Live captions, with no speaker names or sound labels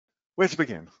Where to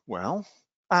begin? Well,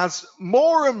 as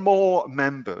more and more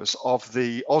members of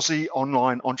the Aussie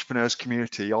online entrepreneurs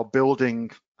community are building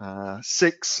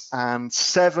 6- and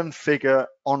 7-figure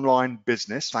online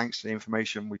business, thanks to the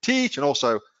information we teach, and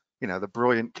also, the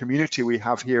brilliant community we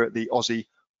have here at the Aussie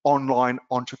online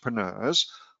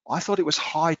entrepreneurs, I thought it was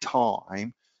high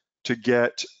time to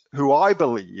get who I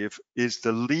believe is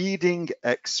the leading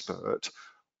expert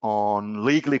on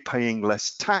legally paying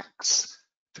less tax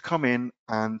to come in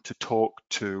and to talk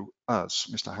to us,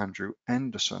 Mr. Andrew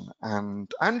Henderson.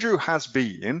 And Andrew has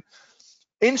been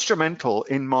instrumental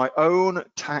in my own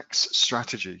tax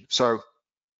strategy. So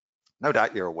no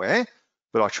doubt you're aware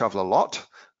that I travel a lot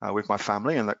with my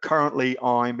family and that currently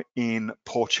I'm in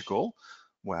Portugal.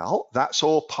 Well, that's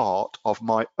all part of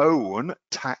my own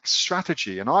tax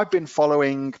strategy. And I've been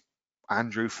following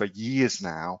Andrew for years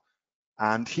now,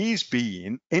 and he's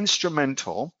been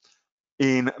instrumental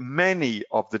in many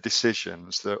of the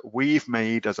decisions that we've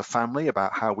made as a family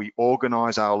about how we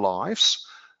organize our lives,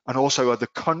 and also the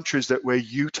countries that we're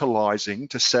utilizing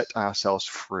to set ourselves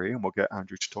free. And we'll get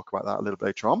Andrew to talk about that a little bit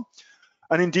later on.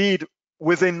 And indeed,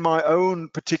 within my own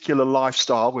particular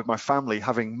lifestyle with my family,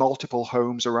 having multiple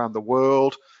homes around the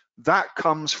world, that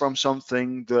comes from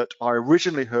something that I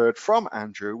originally heard from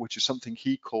Andrew, which is something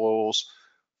he calls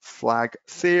flag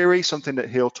theory, something that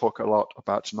he'll talk a lot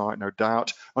about tonight, no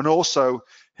doubt. And also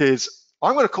his,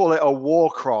 I'm going to call it a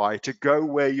war cry, to go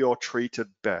where you're treated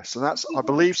best. And that's, I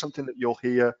believe, something that you'll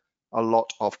hear a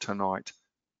lot of tonight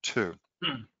too.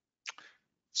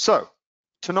 So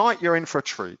tonight you're in for a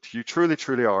treat. You truly,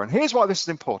 truly are. And here's why this is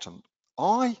important.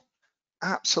 I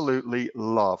absolutely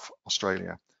love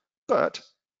Australia, but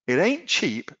it ain't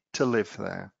cheap to live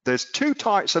there. There's 2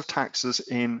 types of taxes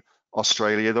in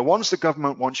Australia, the ones the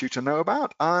government wants you to know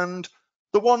about and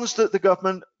the ones that the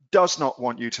government does not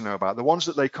want you to know about, the ones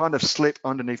that they kind of slip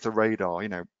underneath the radar.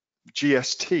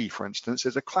 GST, for instance,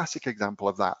 is a classic example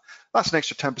of that. That's an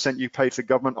extra 10% you pay to the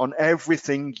government on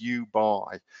everything you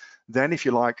buy. Then if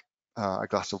you like a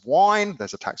glass of wine,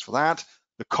 there's a tax for that.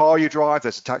 The car you drive,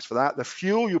 there's a tax for that. The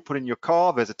fuel you put in your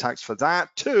car, there's a tax for that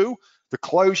too. The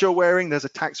clothes you're wearing, there's a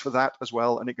tax for that as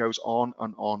well, and it goes on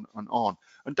and on and on.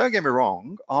 And don't get me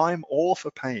wrong, I'm all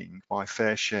for paying my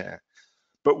fair share.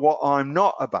 But what I'm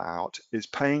not about is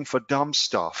paying for dumb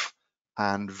stuff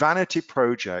and vanity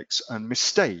projects and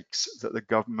mistakes that the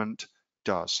government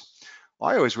does.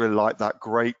 I always really like that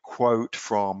great quote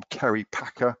from Kerry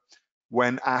Packer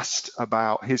when asked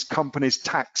about his company's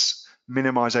tax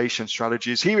minimization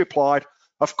strategies. He replied,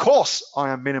 "Of course, I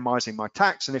am minimizing my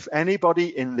tax, and if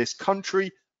anybody in this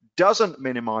country doesn't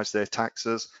minimize their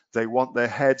taxes, they want their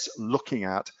heads looking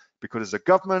at, because as a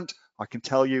government, I can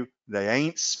tell you they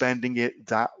ain't spending it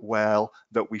that well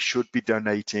that we should be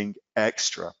donating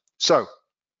extra." So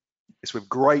it's with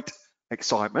great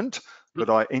excitement that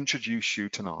I introduce you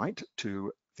tonight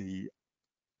to the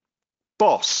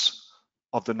boss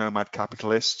of the Nomad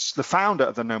Capitalists, the founder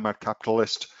of the Nomad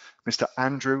Capitalist, Mr.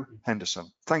 Andrew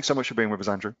Henderson. Thanks so much for being with us,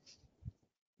 Andrew.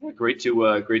 Great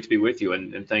to be with you,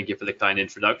 and thank you for the kind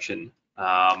introduction.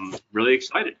 Really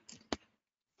excited.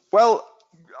 Well,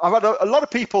 I've had a lot of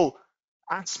people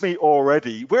ask me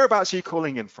already, whereabouts are you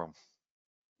calling in from?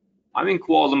 I'm in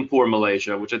Kuala Lumpur,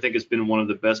 Malaysia, which I think has been one of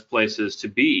the best places to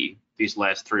be these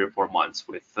last 3 or 4 months,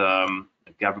 with a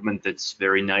government that's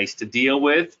very nice to deal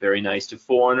with, very nice to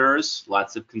foreigners,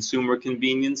 lots of consumer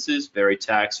conveniences, very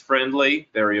tax friendly,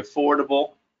 very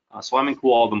affordable. So I'm in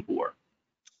Kuala Lumpur.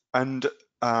 And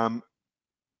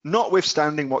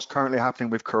notwithstanding what's currently happening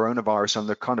with coronavirus and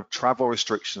the kind of travel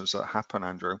restrictions that happen,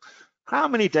 Andrew, how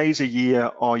many days a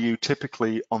year are you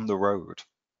typically on the road?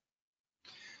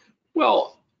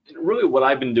 Well, really what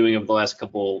I've been doing over the last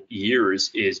couple years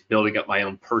is building up my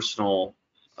own personal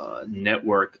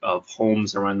network of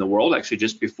homes around the world. Actually,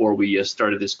 just before we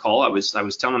started this call, I was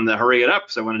telling them to hurry it up,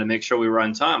 so I wanted to make sure we were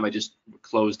on time. I just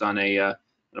closed on an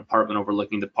apartment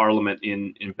overlooking the parliament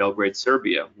in Belgrade,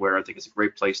 Serbia, where I think it's a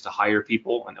great place to hire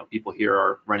people. I know people here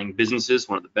are running businesses,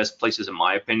 one of the best places, in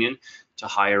my opinion, to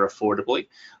hire affordably.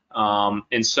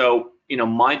 And so,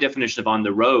 my definition of on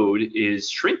the road is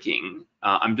shrinking.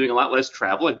 I'm doing a lot less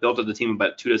travel. I built up the team of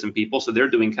about 24 people, so they're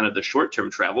doing kind of the short-term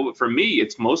travel. But for me,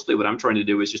 it's mostly what I'm trying to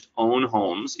do is just own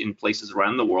homes in places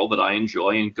around the world that I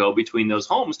enjoy and go between those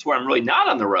homes to where I'm really not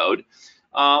on the road.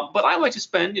 But I like to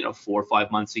spend, 4 or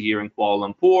 5 months a year in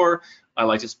Kuala Lumpur. I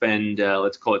like to spend,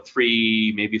 let's call it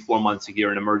 3, maybe 4 months a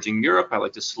year in emerging Europe. I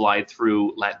like to slide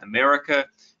through Latin America.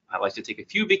 I like to take a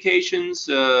few vacations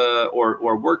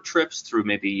or work trips through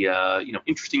maybe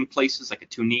interesting places like a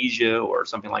Tunisia or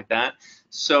something like that.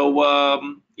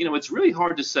 So it's really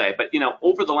hard to say. But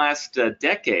over the last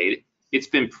decade, it's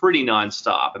been pretty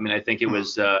nonstop. I mean, I think it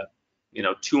was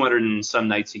 200 and some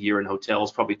nights a year in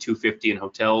hotels, probably 250 in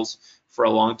hotels for a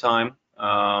long time.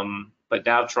 But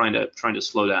now trying to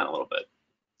slow down a little bit.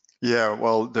 Yeah,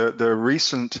 well, the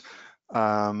recent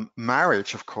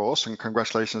marriage, of course, and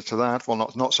congratulations to that.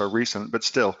 Well, not so recent, but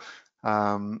still,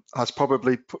 has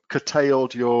probably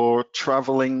curtailed your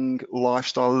traveling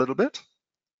lifestyle a little bit.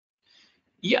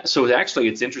 Yeah, so actually,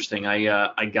 it's interesting.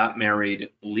 I got married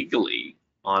legally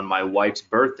on my wife's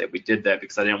birthday. We did that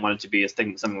because I didn't want it to be a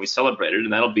thing, something we celebrated,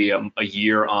 and that'll be a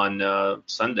year on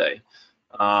Sunday.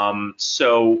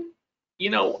 So,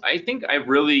 I think I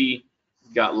really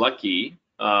got lucky.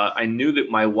 I knew that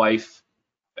my wife,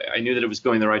 I knew that it was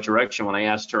going the right direction when I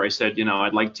asked her. I said,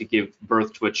 I'd like to give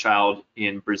birth to a child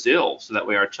in Brazil, so that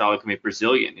way our child can be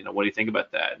Brazilian. What do you think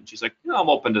about that? And she's like, I'm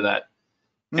open to that.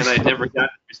 And I'd never gotten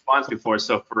a response before.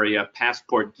 So for a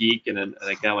passport geek and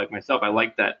a guy like myself, I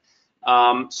like that.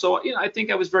 So I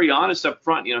think I was very honest up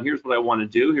front. Here's what I want to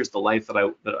do. Here's the life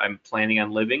that I'm planning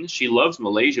on living. She loves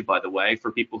Malaysia, by the way.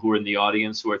 For people who are in the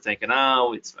audience who are thinking,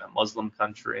 oh, it's a Muslim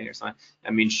country or something.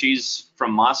 I mean, she's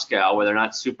from Moscow, where they're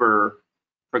not super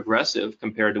progressive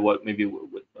compared to what maybe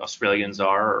what Australians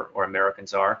are or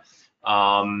Americans are.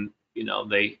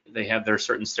 They have their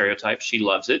certain stereotypes. She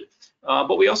loves it.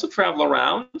 But we also travel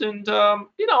around, and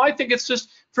I think it's just,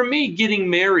 for me, getting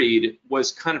married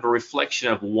was kind of a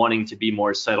reflection of wanting to be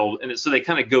more settled, and so they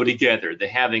kind of go together. The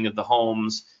having of the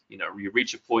homes, you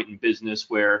reach a point in business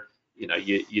where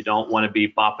you don't want to be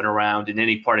bopping around in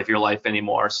any part of your life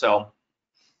anymore. So.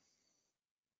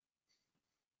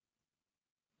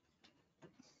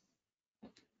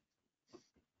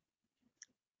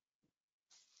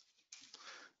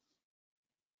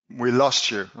 We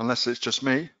lost you, unless it's just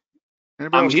me.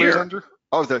 Anybody I'm else lose, here. Andrew?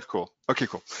 Oh, that's cool. Okay,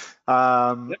 cool.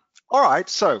 Yep. All right,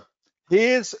 so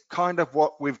here's kind of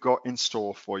what we've got in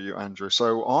store for you, Andrew.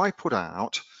 So I put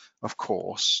out, of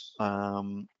course,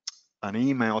 an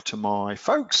email to my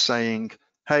folks saying,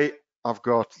 hey, I've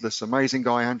got this amazing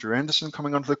guy, Andrew Anderson,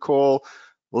 coming onto the call.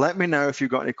 Let me know if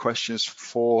you've got any questions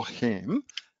for him.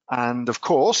 And of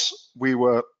course, we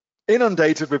were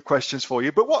inundated with questions for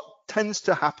you, but what tends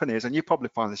to happen is, and you probably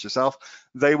find this yourself,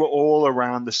 they were all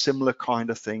around the similar kind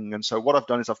of thing. And so what I've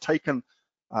done is I've taken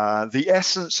the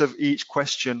essence of each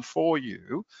question for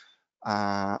you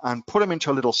and put them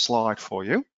into a little slide for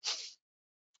you,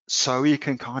 so you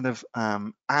can kind of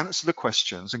answer the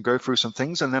questions and go through some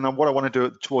things. And then what I want to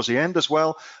do towards the end as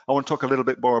well, I want to talk a little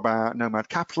bit more about Nomad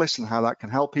Capitalist and how that can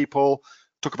help people,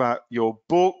 talk about your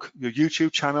book, your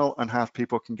YouTube channel, and how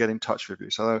people can get in touch with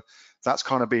you. So that's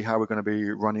kind of be how we're going to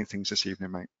be running things this evening,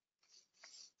 mate.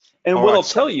 And All what right, I'll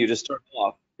tell you to start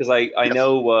off, because I yes.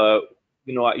 know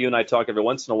you and I talk every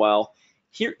once in a while.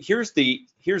 Here's the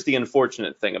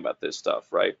unfortunate thing about this stuff,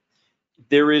 right?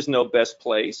 There is no best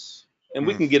place, and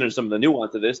we can get into some of the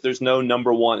nuance of this. There's no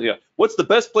number one. What's the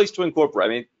best place to incorporate? I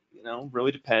mean,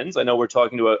 really depends. I know we're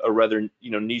talking to a rather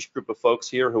niche group of folks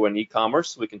here who are in e-commerce.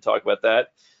 So we can talk about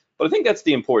that, but I think that's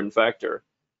the important factor.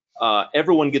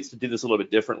 Everyone gets to do this a little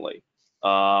bit differently.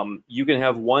 You can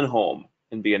have one home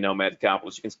and be a nomad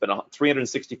capitalist. You can spend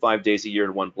 365 days a year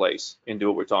in one place and do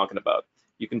what we're talking about.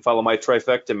 You can follow my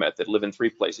trifecta method, live in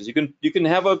 3 places. You can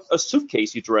have a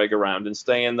suitcase you drag around and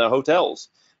stay in the hotels.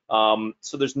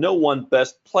 So there's no one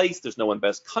best place, there's no one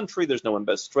best country, there's no one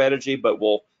best strategy, but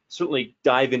we'll certainly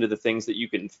dive into the things that you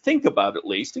can think about at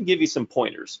least and give you some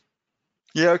pointers.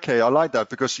 Yeah, okay, I like that,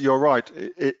 because you're right.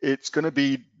 It's going to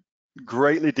be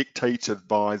greatly dictated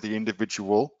by the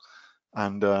individual.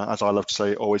 And as I love to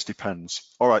say, it always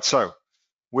depends. All right, so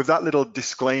with that little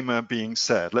disclaimer being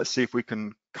said, let's see if we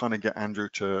can kind of get Andrew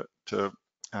to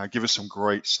give us some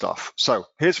great stuff. So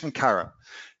here's from Kara.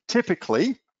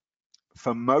 Typically,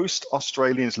 for most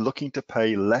Australians looking to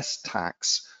pay less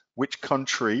tax, which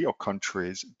country or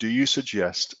countries do you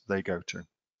suggest they go to?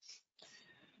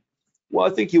 Well, I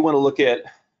think you want to look at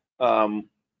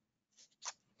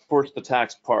first the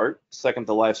tax part, second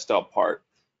the lifestyle part.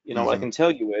 What I can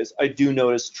tell you is I do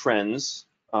notice trends.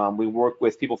 We work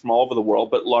with people from all over the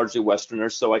world, but largely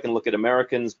Westerners. So I can look at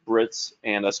Americans, Brits,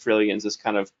 and Australians as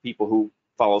kind of people who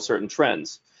follow certain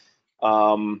trends.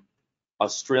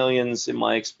 Australians, in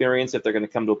my experience, if they're going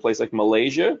to come to a place like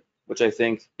Malaysia, which I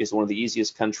think is one of the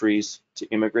easiest countries to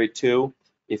immigrate to,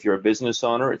 if you're a business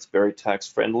owner, it's very tax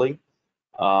friendly.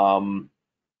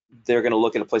 They're going to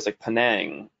look at a place like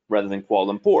Penang rather than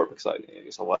Kuala Lumpur, because I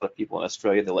guess a lot of people in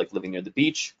Australia, they like living near the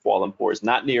beach. Kuala Lumpur is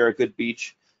not near a good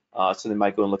beach, so they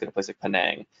might go and look at a place like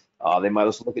Penang. They might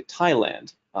also look at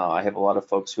Thailand. I have a lot of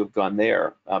folks who have gone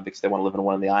there because they want to live in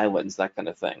one of the islands, that kind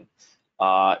of thing.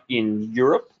 In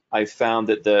Europe, I found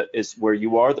that is where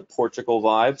you are, the Portugal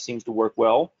vibe seems to work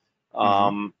well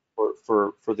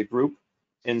for the group.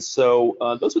 And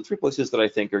so those are three places that I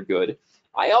think are good.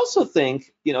 I also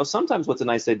think, sometimes what's a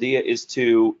nice idea is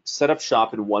to set up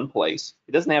shop in one place.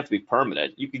 It doesn't have to be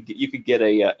permanent. You could get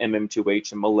a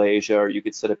MM2H in Malaysia, or you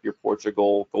could set up your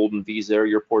Portugal Golden Visa or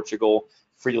your Portugal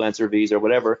freelancer visa or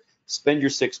whatever. Spend your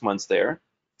 6 months there,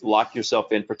 lock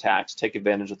yourself in for tax, take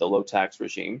advantage of the low tax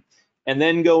regime, and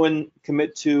then go and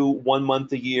commit to 1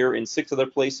 month a year in 6 other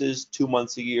places, 2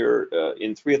 months a year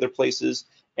in 3 other places,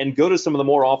 and go to some of the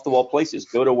more off-the-wall places.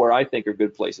 Go to where I think are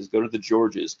good places. Go to the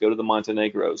Georgias, go to the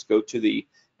Montenegros, go to the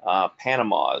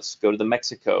Panamas, go to the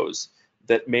Mexicos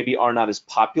that maybe are not as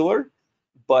popular,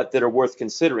 but that are worth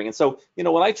considering. And so,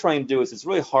 what I try and do is, it's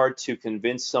really hard to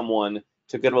convince someone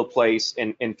to go to a place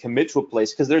and commit to a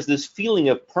place, because there's this feeling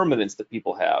of permanence that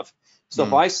people have. So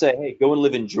if I say, hey, go and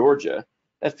live in Georgia,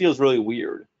 that feels really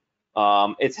weird.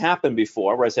 It's happened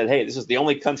before where I said, hey, this is the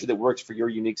only country that works for your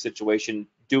unique situation,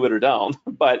 do it or don't.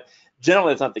 But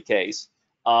generally, that's not the case.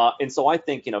 And so I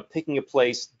think, picking a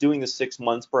place, doing the 6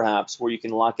 months perhaps, where you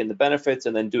can lock in the benefits,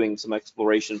 and then doing some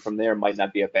exploration from there might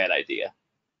not be a bad idea.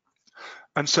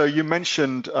 And so you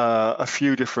mentioned a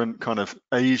few different kind of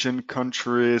Asian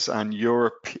countries and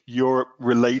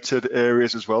Europe-related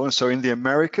areas as well. And so in the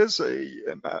Americas,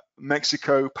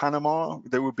 Mexico, Panama,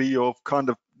 there would be your kind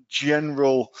of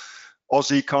general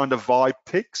Aussie kind of vibe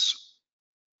picks.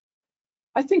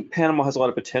 I think Panama has a lot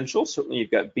of potential. Certainly,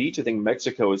 you've got beach. I think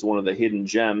Mexico is one of the hidden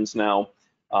gems. Now,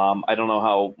 I don't know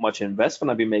how much investment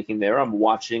I'll be making there. I'm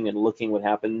watching and looking what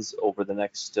happens over the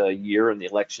next year and the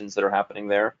elections that are happening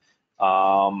there.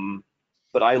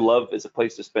 But I love as a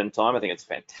place to spend time. I think it's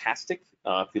fantastic.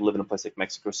 If you live in a place like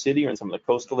Mexico City or in some of the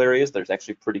coastal areas, there's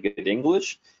actually pretty good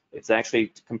English. It's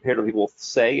actually, compared to what people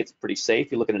say, it's pretty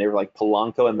safe. You look at an area like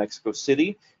Polanco in Mexico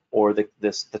City, or the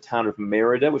town of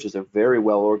Merida, which is a very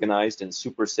well organized and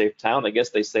super safe town. I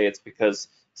guess they say it's because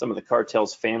some of the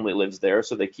cartel's family lives there,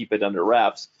 so they keep it under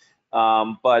wraps.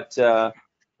 But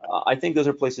I think those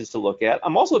are places to look at.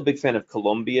 I'm also a big fan of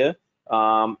Colombia.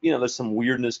 There's some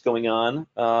weirdness going on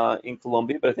in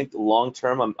Colombia, but I think long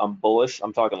term, I'm bullish.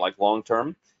 I'm talking like long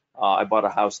term. I bought a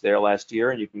house there last year,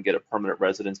 and you can get a permanent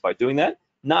residence by doing that.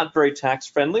 Not very tax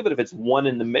friendly, but if it's one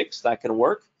in the mix, that can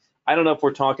work. I don't know if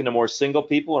we're talking to more single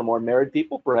people or more married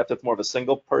people. Perhaps it's more of a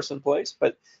single person place,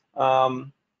 but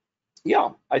yeah,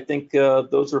 I think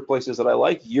those are places that I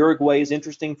like. Uruguay is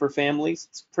interesting for families.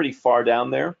 It's pretty far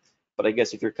down there, but I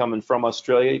guess if you're coming from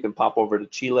Australia, you can pop over to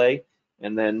Chile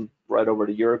and then right over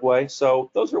to Uruguay.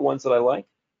 So those are ones that I like.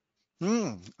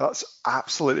 That's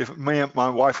absolutely. My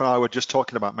wife and I were just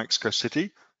talking about Mexico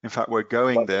City. In fact, we're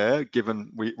going there,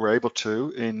 given we were able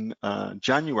to in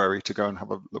January, to go and have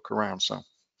a look around. So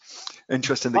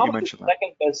interesting that you mentioned that.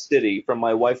 Second best city from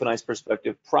my wife and I's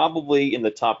perspective, probably in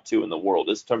the top 2 in the world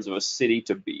in terms of a city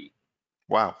to be.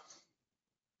 Wow.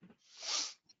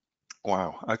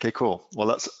 Okay, cool.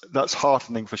 Well, that's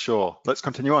heartening for sure. Let's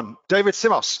continue on. David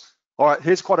Simos. All right,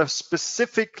 here's quite a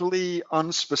specifically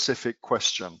unspecific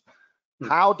question.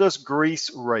 How does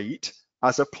Greece rate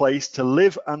as a place to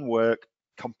live and work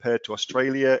compared to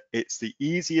Australia? It's the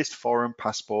easiest foreign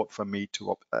passport for me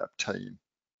to obtain.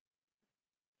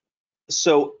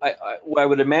 So what I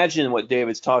would imagine what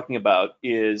David's talking about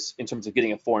is, in terms of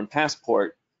getting a foreign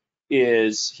passport,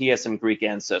 is he has some Greek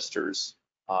ancestors.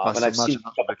 And I've seen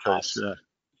the case, yeah.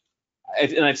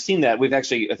 I've seen that. We've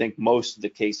actually, I think most of the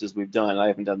cases we've done, I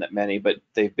haven't done that many, but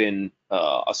they've been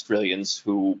Australians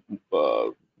who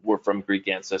were from Greek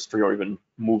ancestry or even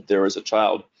moved there as a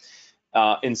child.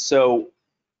 And so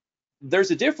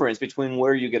there's a difference between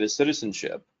where you get a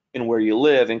citizenship and where you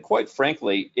live. And quite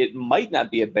frankly, it might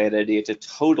not be a bad idea to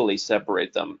totally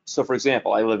separate them. So for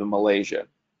example, I live in Malaysia.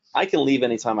 I can leave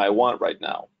anytime I want right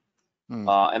now. And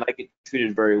I get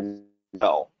treated very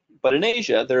well. But in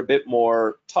Asia, they're a bit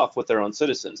more tough with their own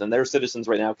citizens, and their citizens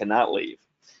right now cannot leave.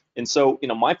 And so,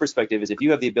 my perspective is, if you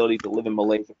have the ability to live in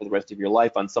Malaysia for the rest of your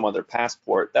life on some other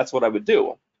passport, that's what I would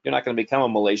do. You're not going to become a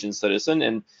Malaysian citizen,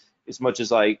 and as much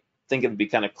as I think it would be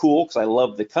kind of cool because I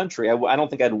love the country, I don't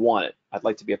think I'd want it. I'd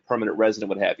like to be a permanent resident,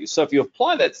 what have you. So if you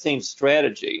apply that same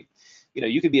strategy,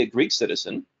 you could be a Greek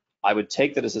citizen. I would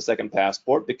take that as a second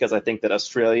passport, because I think that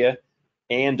Australia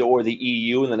and or the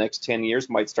EU in the next 10 years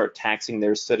might start taxing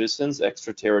their citizens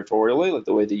extraterritorially, like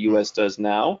the way the US does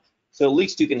now. So at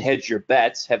least you can hedge your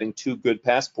bets having 2 good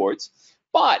passports.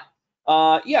 But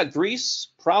yeah, Greece,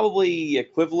 probably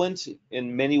equivalent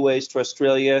in many ways to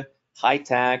Australia. High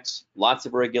tax, lots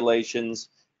of regulations.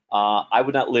 I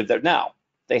would not live there. Now,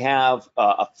 they have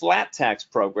a flat tax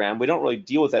program. We don't really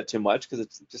deal with that too much because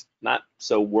it's just not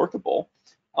so workable.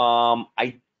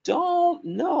 I don't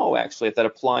know actually if that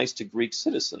applies to Greek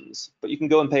citizens, but you can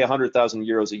go and pay 100,000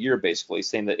 euros a year, basically,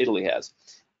 same that Italy has.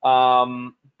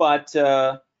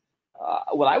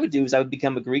 What I would do is I would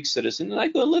become a Greek citizen and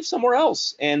I'd go and live somewhere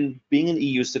else. And being an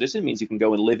EU citizen means you can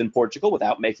go and live in Portugal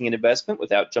without making an investment,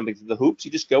 without jumping through the hoops.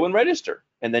 You just go and register,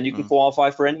 and then you can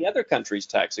qualify for any other country's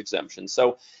tax exemption.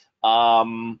 So,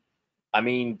 I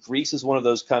mean, Greece is one of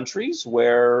those countries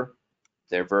where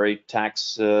they're very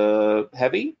tax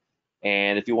heavy.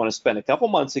 And if you want to spend a couple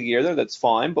months a year there, that's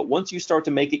fine. But once you start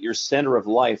to make it your center of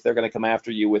life, they're going to come after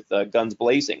you with guns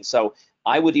blazing. So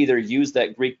I would either use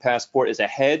that Greek passport as a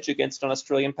hedge against an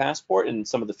Australian passport and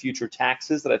some of the future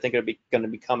taxes that I think are going to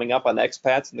be coming up on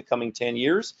expats in the coming 10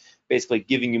 years, basically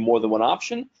giving you more than one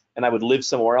option. And I would live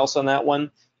somewhere else on that one.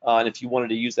 And if you wanted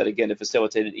to use that again to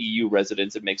facilitate an EU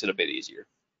residence, it makes it a bit easier.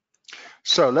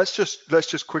 So let's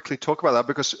just quickly talk about that,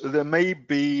 because there may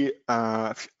be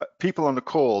people on the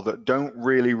call that don't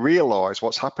really realize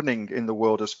what's happening in the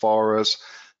world as far as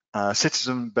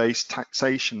citizen-based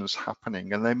taxation is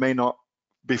happening, and they may not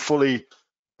be fully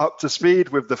up to speed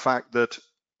with the fact that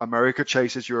America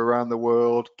chases you around the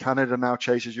world, Canada now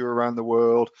chases you around the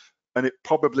world, and it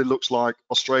probably looks like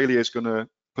Australia is going to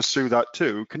pursue that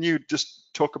too. Can you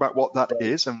just talk about what that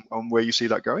is and where you see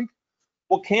that going?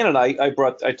 Well, Canada,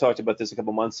 I talked about this a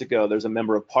couple months ago. There's a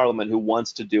member of parliament who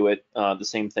wants to do it, the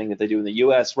same thing that they do in the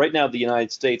U.S. Right now, the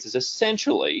United States is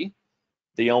essentially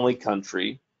the only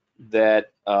country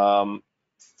that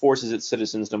forces its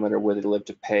citizens, no matter where they live,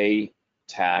 to pay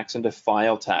tax and to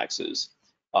file taxes,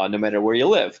 no matter where you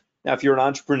live. Now, if you're an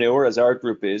entrepreneur, as our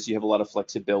group is, you have a lot of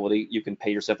flexibility. You can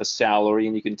pay yourself a salary,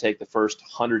 and you can take the first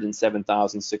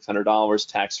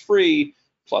 $107,600 tax-free,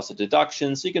 plus a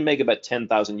deduction, so you can make about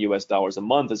 $10,000 a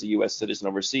month as a U.S. citizen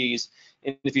overseas.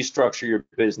 And if you structure your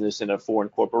business in a foreign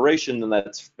corporation, then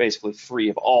that's basically free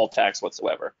of all tax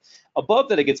whatsoever. Above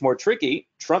that, it gets more tricky.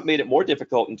 Trump made it more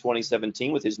difficult in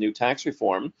 2017 with his new tax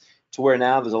reform, to where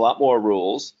now there's a lot more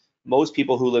rules. Most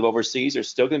people who live overseas are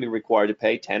still going to be required to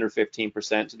pay 10 or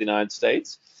 15% to the United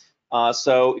States.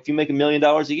 So if you make $1 million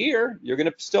a year, you're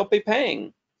going to still be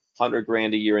paying 100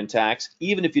 grand a year in tax,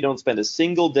 even if you don't spend a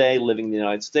single day living in the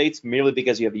United States, merely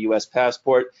because you have a U.S.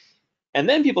 passport. And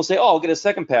then people say, oh, I'll get a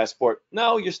second passport.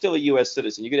 No, you're still a U.S.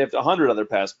 citizen. You could have 100 other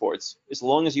passports. As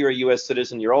long as you're a U.S.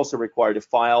 citizen, you're also required to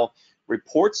file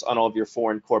reports on all of your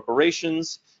foreign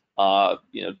corporations,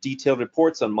 detailed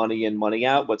reports on money in, money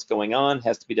out, what's going on.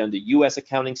 Has to be done to U.S.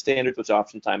 accounting standards, which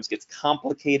oftentimes gets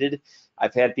complicated.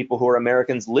 I've had people who are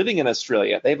Americans living in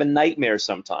Australia. They have a nightmare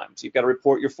sometimes. You've got to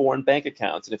report your foreign bank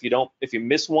accounts, and if you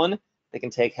miss one, they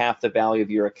can take half the value of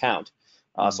your account.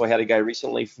 So I had a guy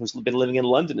recently who's been living in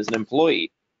London as an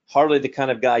employee. Hardly the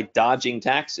kind of guy dodging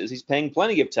taxes. He's paying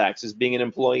plenty of taxes being an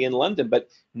employee in London, but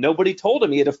nobody told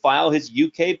him he had to file his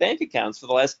UK bank accounts for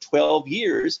the last 12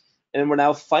 years. And we're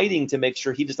now fighting to make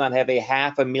sure he does not have a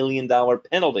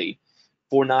 $500,000 penalty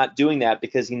for not doing that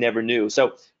because he never knew.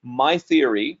 So my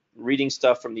theory, reading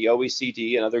stuff from the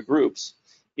OECD and other groups,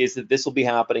 is that this will be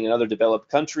happening in other developed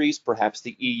countries, perhaps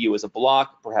the EU as a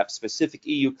bloc, perhaps specific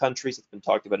EU countries. It's been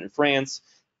talked about in France.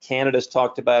 Canada's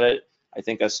talked about it. I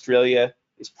think Australia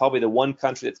is probably the one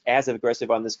country that's as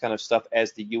aggressive on this kind of stuff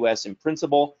as the US in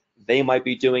principle. They might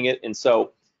be doing it. And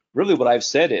so really what I've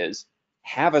said is,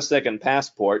 have a second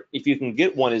passport. If you can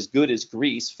get one as good as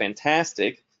Greece,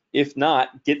 fantastic. If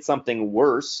not, get something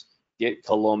worse. Get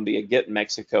Colombia, get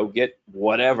Mexico, get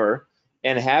whatever,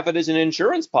 and have it as an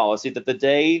insurance policy that the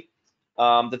day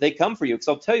that they come for you. Because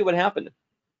I'll tell you what happened.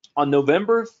 On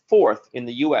November 4th in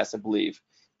the US, I believe,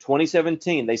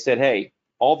 2017, they said, hey,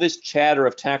 all this chatter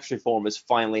of tax reform is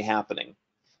finally happening.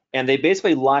 And they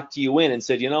basically locked you in and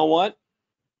said, you know what?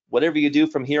 Whatever you do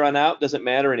from here on out doesn't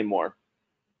matter anymore.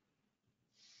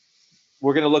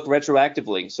 We're going to look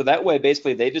retroactively. So that way,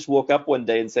 basically, they just woke up one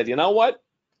day and said, you know what?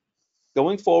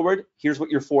 Going forward, here's what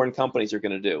your foreign companies are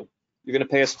going to do. You're going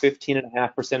to pay us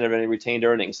 15.5% of any retained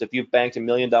earnings. If you've banked $1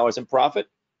 million in profit,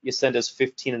 you send us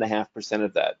 15.5%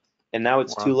 of that. And now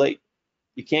it's too late.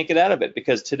 You can't get out of it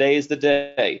because today is the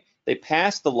day. They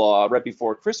passed the law right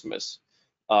before Christmas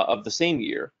of the same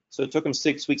year. So it took them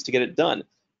 6 weeks to get it done.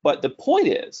 But the point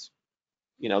is,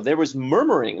 there was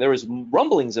murmuring, there was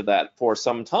rumblings of that for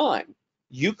some time.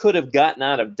 You could have gotten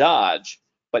out of Dodge,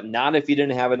 but not if you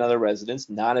didn't have another residence,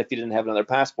 not if you didn't have another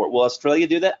passport. Will Australia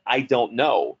do that? I don't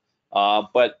know.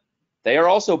 But they are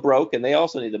also broke and they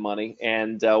also need the money.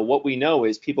 And what we know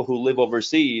is people who live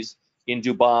overseas in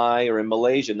Dubai or in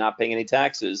Malaysia not paying any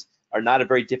taxes are not a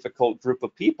very difficult group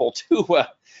of people to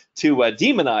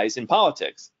demonize in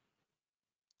politics.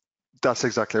 That's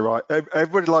exactly right.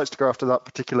 Everybody likes to go after that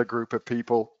particular group of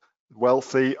people,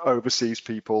 wealthy overseas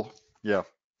people. Yeah.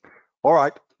 All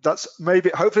right,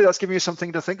 hopefully that's giving you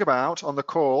something to think about on the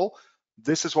call.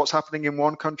 This is what's happening in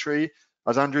one country.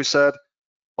 As Andrew said,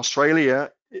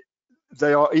 Australia,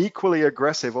 they are equally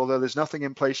aggressive, although there's nothing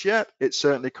in place yet. It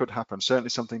certainly could happen, certainly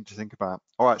something to think about.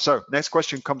 All right, so next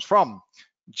question comes from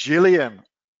Gillian.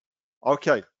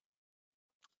 Okay,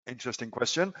 interesting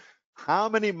question. How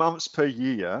many months per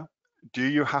year do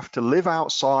you have to live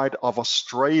outside of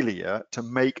Australia to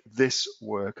make this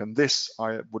work? And this,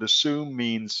 I would assume,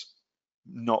 means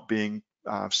not being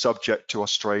subject to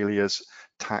Australia's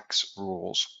tax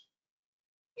rules.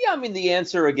 Yeah, I mean, the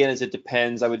answer again is it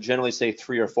depends. I would generally say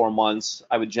 3 or 4 months.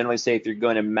 I would generally say if you're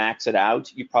going to max it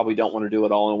out, you probably don't want to do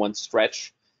it all in one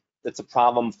stretch. That's a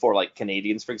problem for like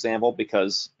Canadians, for example,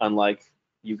 because unlike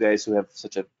you guys who have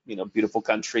such a beautiful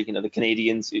country, the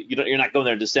Canadians, you're not going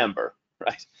there in December,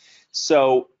 right?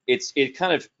 So it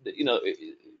kind of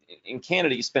in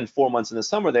Canada you spend 4 months in the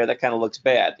summer there, that kind of looks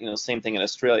bad. Same thing in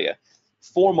Australia.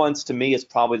 4 months to me is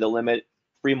probably the limit.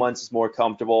 3 months is more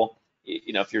comfortable.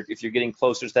 If you're getting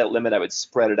closer to that limit, I would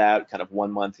spread it out, kind of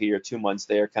 1 month here, 2 months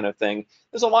there, kind of thing.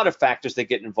 There's a lot of factors that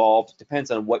get involved. It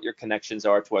depends on what your connections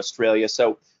are to Australia.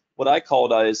 So what I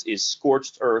call it is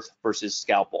scorched earth versus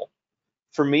scalpel.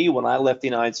 For me, when I left the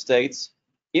United States,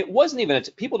 it wasn't even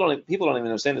people don't even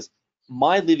understand this.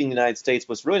 My leaving the United States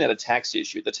was really not a tax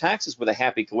issue. The taxes were a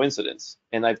happy coincidence,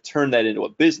 and I've turned that into a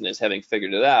business, having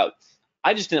figured it out.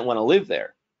 I just didn't want to live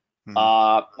there.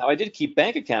 Now I did keep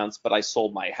bank accounts, but I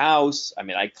sold my house. I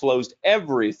mean, I closed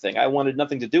everything. I wanted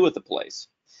nothing to do with the place.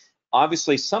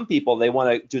 Obviously, some people, they want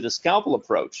to do the scalpel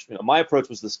approach. My approach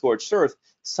was the scorched earth.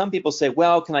 Some people say,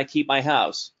 well, can I keep my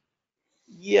house?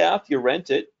 Yeah, if you rent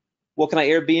it. Well, can I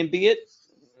Airbnb it?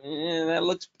 That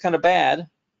looks kind of bad,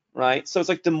 right? So it's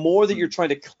like the more that you're trying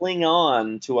to cling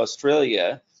on to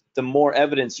Australia, the more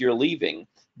evidence you're leaving.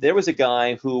 There was a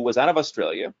guy who was out of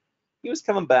Australia. He was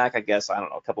coming back, I guess, I don't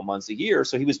know, a couple months a year.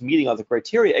 So he was meeting all the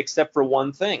criteria except for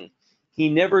one thing. He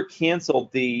never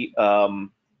canceled the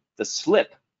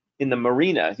slip in the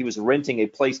marina. He was renting a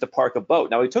place to park a boat.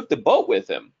 Now he took the boat with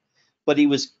him, but he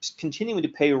was continuing to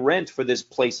pay rent for this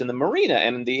place in the marina.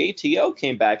 And the ATO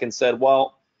came back and said,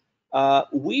 well,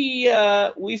 we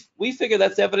figure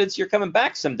that's evidence you're coming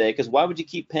back someday, because why would you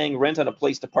keep paying rent on a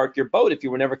place to park your boat if you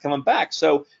were never coming back?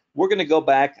 So we're going to go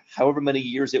back however many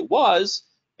years it was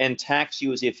and tax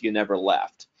you as if you never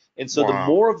left. And so the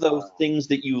more of those things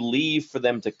that you leave for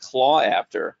them to claw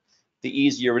after, the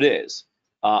easier it is.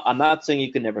 I'm not saying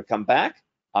you can never come back.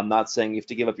 I'm not saying you have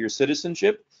to give up your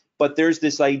citizenship, but there's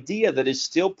this idea that is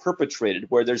still perpetrated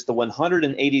where there's the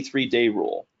 183-day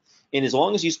rule. And as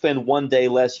long as you spend 1 day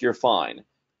less, you're fine.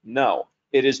 No,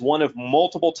 it is one of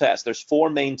multiple tests. There's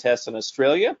 4 main tests in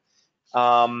Australia.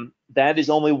 That is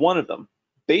only one of them.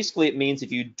 Basically, it means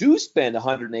if you do spend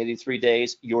 183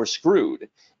 days, you're screwed.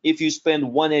 If you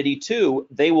spend 182,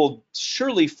 they will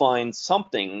surely find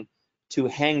something to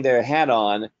hang their hat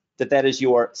on that is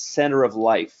your center of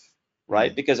life,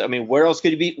 right? Because I mean, where else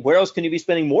can you be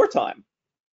spending more time,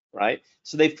 right?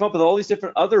 So they've come up with all these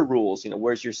different other rules.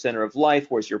 Where's your center of life?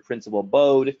 Where's your principal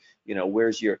abode?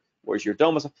 Where's your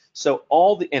domicile? So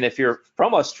and if you're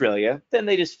from Australia, then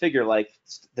they just figure like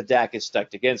the DAC is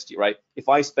stacked against you, right? If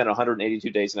I spent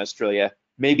 182 days in Australia,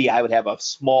 maybe I would have a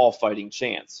small fighting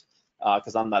chance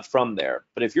because I'm not from there.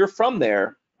 But if you're from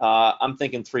there, I'm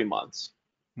thinking 3 months.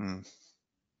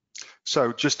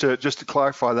 So just to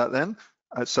clarify that then,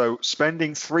 so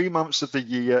spending 3 months of the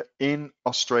year in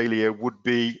Australia would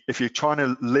be, if you're trying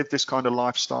to live this kind of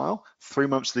lifestyle, 3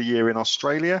 months of the year in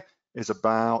Australia is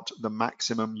about the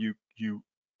maximum you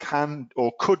can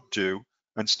or could do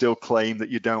and still claim that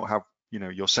you don't have,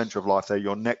 your center of life there,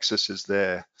 your nexus is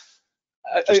there.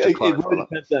 It really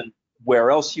depends on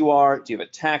where else you are. Do you have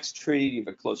a tax treaty? Do you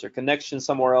have a closer connection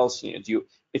somewhere else? If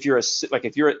you're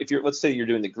let's say you're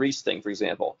doing the Greece thing, for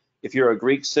example. If you're a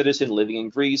Greek citizen living in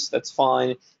Greece, that's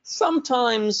fine.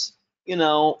 Sometimes,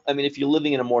 if you're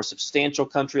living in a more substantial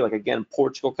country, like again,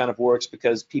 Portugal kind of works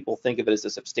because people think of it as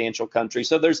a substantial country.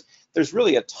 So there's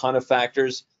really a ton of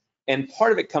factors, and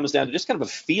part of it comes down to just kind of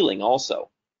a feeling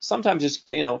also. Sometimes it's,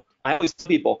 I always tell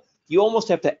people, you almost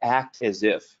have to act as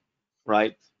if,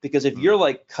 right? Because if you're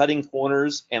like cutting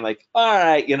corners and like, all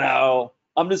right,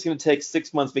 I'm just going to take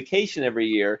 6 months vacation every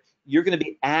year, you're going to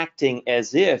be acting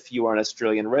as if you are an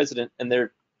Australian resident, and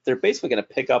they're basically going to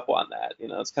pick up on that.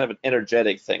 It's kind of an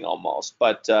energetic thing almost.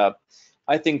 But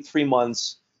I think 3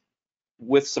 months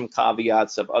with some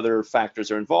caveats of other factors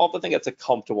are involved, I think that's a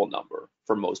comfortable number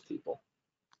for most people.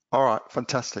 All right,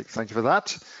 fantastic. Thank you for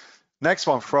that. Next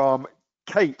one from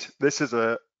Kate. This is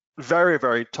a very,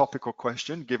 very topical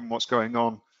question given what's going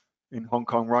on in Hong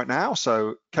Kong right now.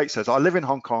 So Kate says, I live in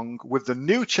Hong Kong. With the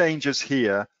new changes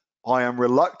here, I am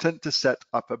reluctant to set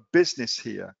up a business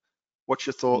here. What's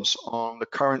your thoughts on the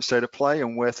current state of play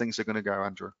and where things are going to go,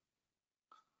 Andrew?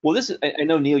 Well, this is, I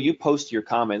know, Neil, you post your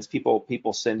comments.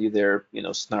 People send you their,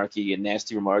 snarky and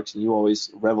nasty remarks, and you always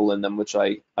revel in them, which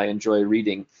I enjoy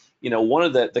reading. One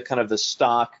of the kind of the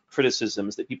stock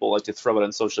criticisms that people like to throw out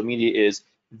on social media is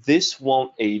this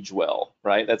won't age well,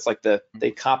 right? That's like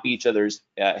they copy each other's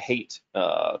hate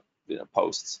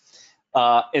posts.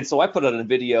 And so I put out a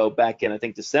video back in, I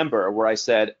think, December, where I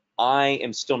said, I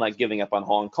am still not giving up on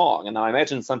Hong Kong. And now I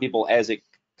imagine some people, as it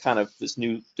kind of this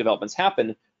new developments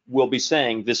happen, will be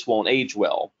saying this won't age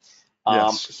well.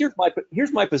 Yes.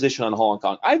 Here's my position on Hong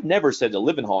Kong. I've never said to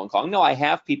live in Hong Kong. No, I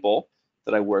have people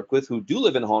that I work with who do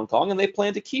live in Hong Kong, and they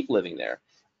plan to keep living there.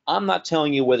 I'm not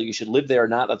telling you whether you should live there or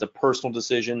not. That's a personal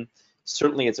decision.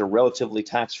 Certainly, it's a relatively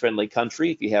tax-friendly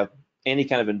country if you have any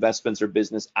kind of investments or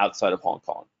business outside of Hong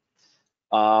Kong.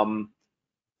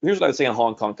 Here's what I would say on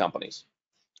Hong Kong companies.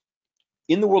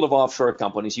 In the world of offshore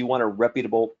companies, you want a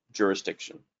reputable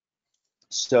jurisdiction.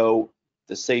 So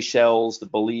the Seychelles, the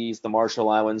Belize, the Marshall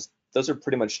Islands, those are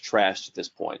pretty much trashed at this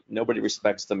point. Nobody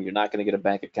respects them. You're not going to get a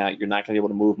bank account. You're not going to be able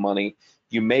to move money.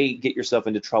 You may get yourself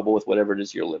into trouble with whatever it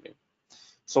is you're living.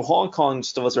 So Hong Kong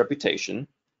still has a reputation.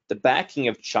 The backing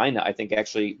of China, I think,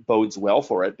 actually bodes well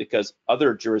for it because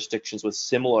other jurisdictions with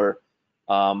similar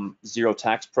zero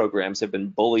tax programs have been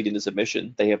bullied into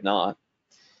submission. They have not.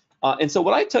 And so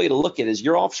what I tell you to look at is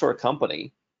your offshore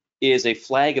company is a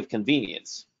flag of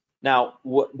convenience. Now,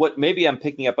 what maybe I'm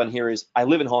picking up on here is I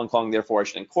live in Hong Kong, therefore I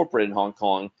should incorporate in Hong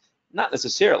Kong. Not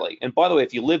necessarily. And by the way,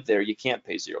 if you live there, you can't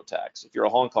pay zero tax. If you're a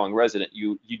Hong Kong resident,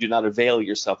 you do not avail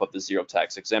yourself of the zero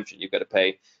tax exemption. You've got to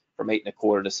pay from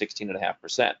 8.25% to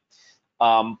 16.5%.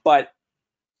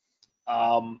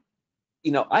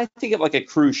 I think of like a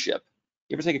cruise ship.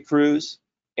 You ever take a cruise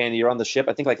and you're on the ship?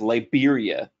 I think like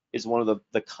Liberia is one of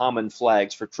the common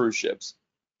flags for cruise ships.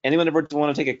 Anyone ever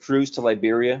want to take a cruise to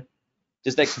Liberia?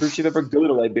 Does that cruise ship ever go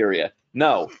to Liberia?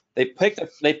 No. They picked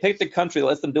a country that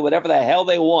lets them do whatever the hell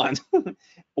they want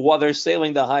while they're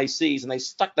sailing the high seas, and they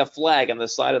stuck the flag on the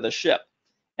side of the ship.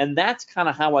 And that's kind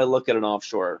of how I look at an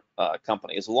offshore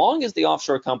company. As long as the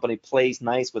offshore company plays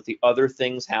nice with the other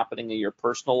things happening in your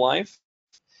personal life,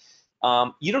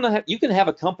 you can have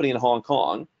a company in Hong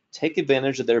Kong, take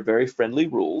advantage of their very friendly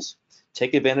rules,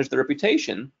 take advantage of their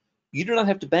reputation. You do not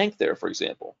have to bank there, for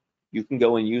example. You can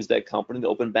go and use that company to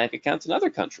open bank accounts in other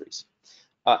countries.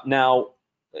 Now,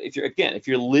 if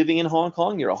you're living in Hong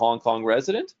Kong, you're a Hong Kong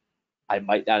resident, I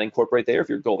might not incorporate there if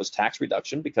your goal is tax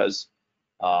reduction because,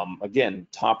 again,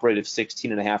 top rate of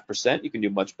 16.5%, you can do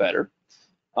much better.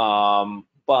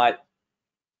 But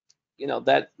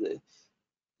that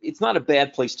it's not a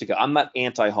bad place to go. I'm not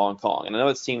anti-Hong Kong, and I know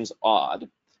it seems odd,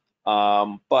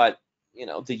 but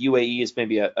the UAE is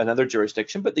maybe another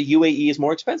jurisdiction, but the UAE is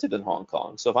more expensive than Hong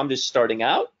Kong. So if I'm just starting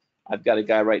out, I've got a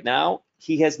guy right now,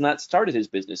 he has not started his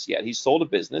business yet. He's sold a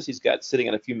business, he's got sitting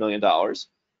at a few $1 million,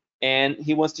 and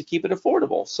he wants to keep it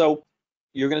affordable. So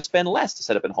you're going to spend less to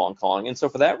set up in Hong Kong. And so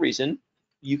for that reason,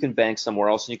 you can bank somewhere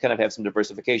else and you kind of have some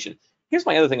diversification. Here's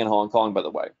my other thing in Hong Kong, by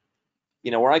the way.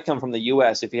 Where I come from, the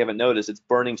US, if you haven't noticed, it's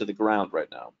burning to the ground right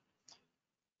now.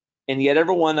 And yet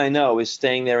everyone I know is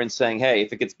staying there and saying, hey,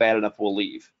 if it gets bad enough, we'll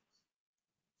leave.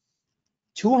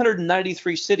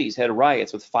 293 cities had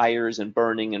riots with fires and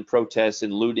burning and protests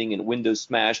and looting and windows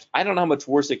smashed. I don't know how much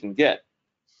worse it can get.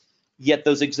 Yet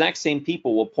those exact same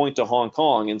people will point to Hong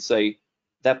Kong and say,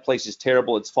 that place is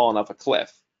terrible, it's fallen off a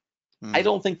cliff. I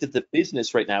don't think that the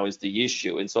business right now is the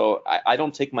issue. And so I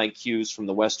don't take my cues from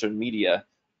the Western media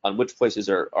on which places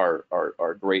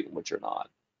are great and which are not.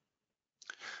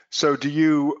 So do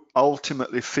you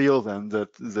ultimately feel then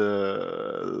that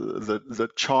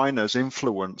that China's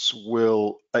influence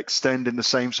will extend in the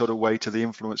same sort of way to the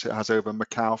influence it has over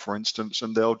Macau, for instance,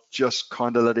 and they'll just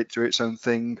kind of let it do its own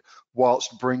thing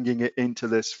whilst bringing it into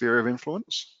their sphere of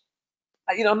influence?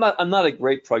 I'm not a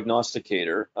great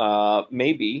prognosticator.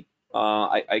 Maybe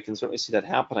I can certainly see that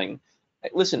happening.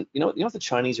 Listen, what the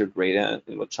Chinese are great at,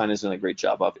 and what China's done a great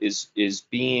job of is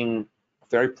being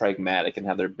very pragmatic in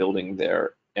how they're building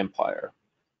their empire.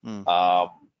 In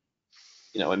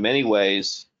many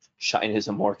ways, China is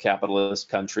a more capitalist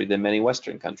country than many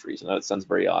Western countries. I know it sounds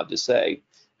very odd to say.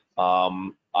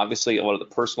 Obviously, a lot of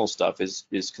the personal stuff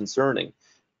is concerning.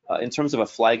 In terms of a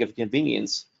flag of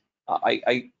convenience,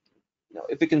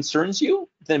 if it concerns you,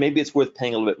 then maybe it's worth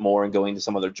paying a little bit more and going to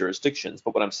some other jurisdictions.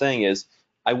 But what I'm saying is,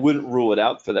 I wouldn't rule it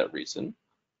out for that reason.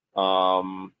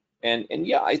 And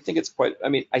yeah, I think it's quite. I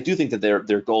mean, I do think that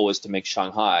their goal is to make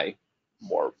Shanghai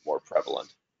more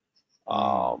prevalent.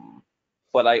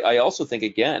 But I also think,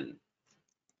 again,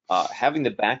 having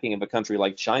the backing of a country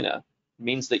like China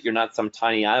means that you're not some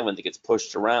tiny island that gets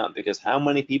pushed around, because how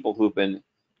many people who've been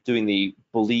doing the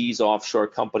Belize offshore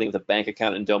company with a bank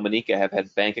account in Dominica have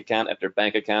had bank account after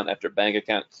bank account after bank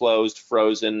account closed,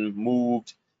 frozen,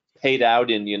 moved, paid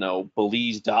out in,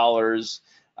 Belize dollars.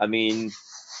 I mean,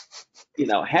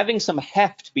 having some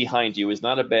heft behind you is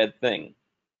not a bad thing.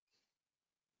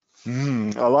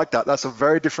 I like that. That's a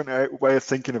very different way of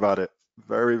thinking about it.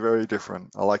 Very, very different.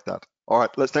 I like that. All right,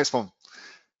 let's next one.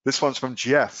 This one's from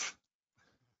Jeff.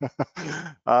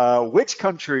 Which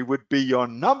country would be your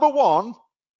number one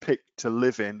pick to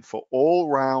live in for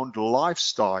all-round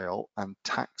lifestyle and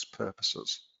tax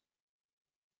purposes?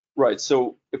 Right.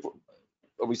 So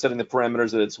are we setting the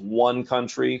parameters that it's one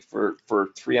country for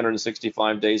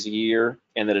 365 days a year,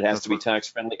 and that it has to be tax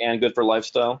friendly and good for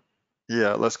lifestyle?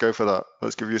 Yeah, let's go for that.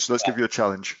 Let's give you a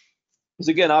challenge. Because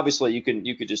again, obviously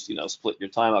you could just split your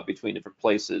time up between different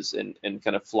places and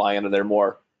kind of fly under there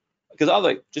more.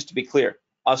 Because just to be clear,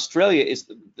 Australia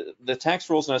is the tax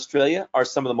rules in Australia are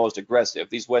some of the most aggressive.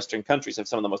 These Western countries have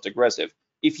some of the most aggressive.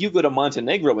 If you go to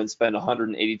Montenegro and spend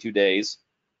 182 days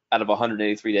out of a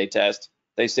 183-day test,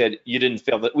 they said you didn't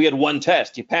fail. That we had one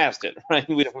test, you passed it, right?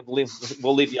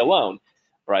 We'll leave you alone,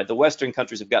 right? The Western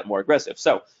countries have gotten more aggressive.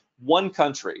 So one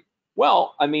country.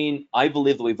 Well, I mean, I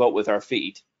believe that we vote with our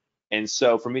feet. And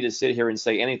so for me to sit here and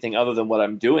say anything other than what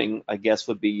I'm doing, I guess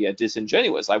would be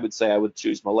disingenuous. I would say I would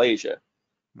choose Malaysia.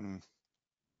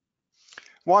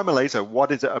 Why Malaysia?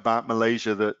 What is it about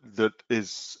Malaysia that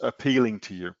is appealing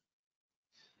to you?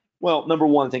 Well, number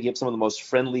one, I think you have some of the most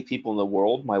friendly people in the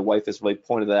world. My wife has really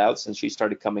pointed that out since she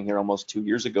started coming here almost 2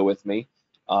 years ago with me.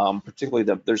 Particularly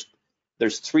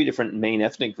there's three different main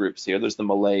ethnic groups here. There's the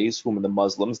Malays, whom are the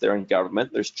Muslims, they're in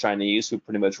government. There's Chinese, who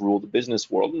pretty much rule the business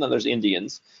world, and then there's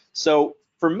Indians. So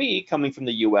for me, coming from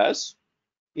the US,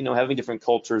 having different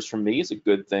cultures for me is a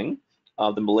good thing.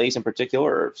 The Malays in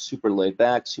particular are super laid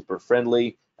back, super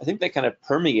friendly. I think that kind of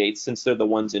permeates, since they're the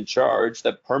ones in charge,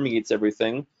 that permeates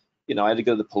everything. I had to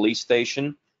go to the police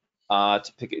station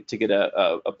to get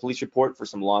a police report for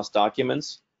some lost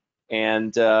documents.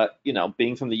 And,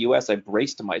 being from the US, I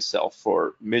braced myself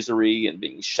for misery and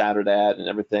being shouted at and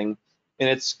everything. And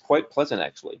it's quite pleasant,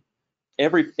 actually.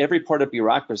 Every part of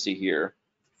bureaucracy here,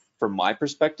 from my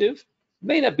perspective,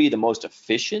 may not be the most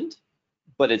efficient,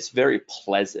 but it's very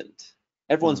pleasant.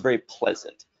 Everyone's very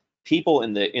pleasant. People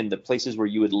in the places where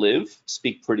you would live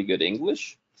speak pretty good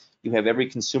English. You have every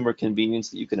consumer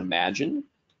convenience that you can imagine.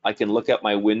 I can look out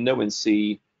my window and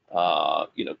see,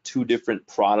 2 different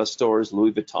Prada stores,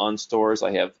 Louis Vuitton stores.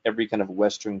 I have every kind of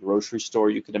Western grocery store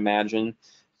you could imagine.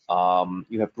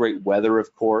 You have great weather,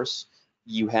 of course.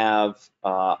 You have,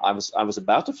 I was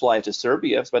about to fly to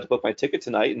Serbia. I was about to book my ticket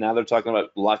tonight, and now they're talking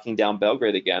about locking down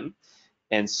Belgrade again.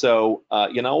 And so,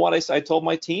 you know what I told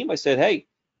my team? I said, hey,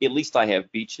 at least I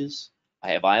have beaches.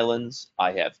 I have islands,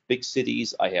 I have big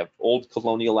cities, I have old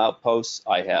colonial outposts,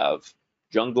 I have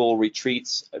jungle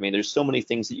retreats. I mean, there's so many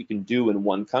things that you can do in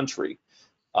one country.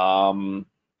 So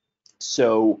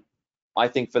I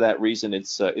think for that reason,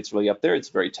 it's really up there. It's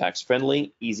very tax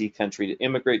friendly, easy country to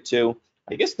immigrate to.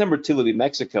 I guess number 2 would be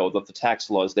Mexico, though the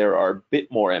tax laws there are a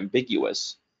bit more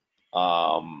ambiguous.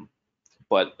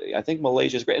 But I think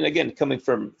Malaysia is great. And again, coming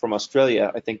from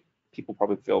Australia, I think people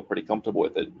probably feel pretty comfortable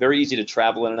with it. Very easy to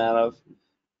travel in and out of.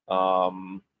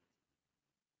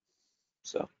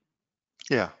 So.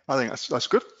 Yeah, I think that's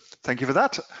good. Thank you for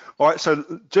that. All right,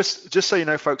 so just so you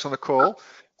know, folks on the call,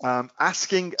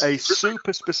 asking a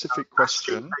super specific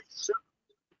question,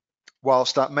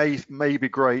 whilst that may be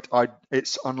great,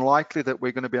 it's unlikely that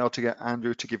we're going to be able to get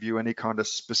Andrew to give you any kind of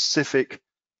specific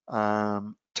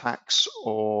tax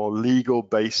or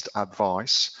legal-based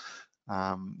advice.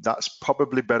 That's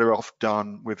probably better off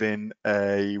done within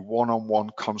a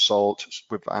one-on-one consult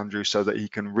with Andrew so that he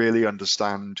can really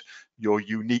understand your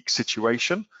unique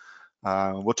situation.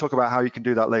 We'll talk about how you can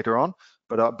do that later on,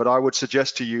 but I would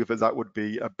suggest to you that would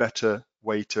be a better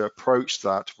way to approach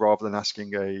that rather than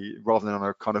on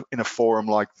a kind of in a forum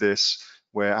like this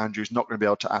where Andrew's not going to be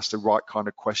able to ask the right kind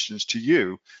of questions to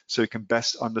you so he can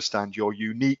best understand your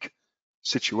unique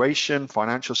situation,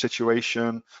 financial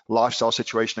situation, lifestyle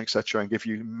situation, etc., and give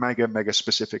you mega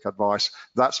specific advice.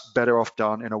 That's better off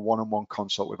done in a one-on-one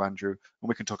consult with Andrew, and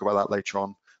we can talk about that later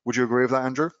on. Would you agree with that,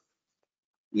 Andrew?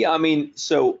 Yeah, I mean,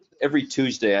 so every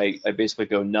Tuesday I basically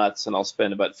go nuts, and I'll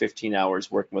spend about 15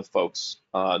 hours working with folks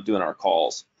doing our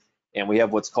calls. And we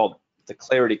have what's called the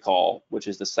clarity call, which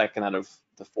is the second out of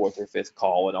the 4th or 5th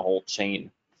call in a whole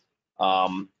chain.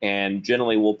 And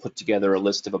generally we'll put together a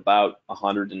list of about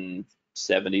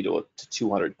 170 to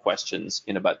 200 questions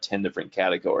in about 10 different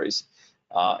categories.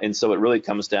 And so it really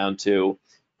comes down to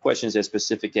questions as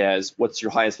specific as what's your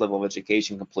highest level of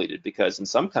education completed? Because in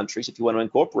some countries, if you want to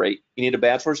incorporate, you need a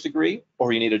bachelor's degree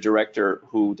or you need a director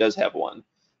who does have one.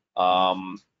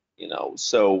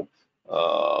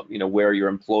 Where are your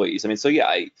employees? I mean, so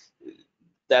yeah,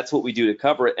 that's what we do to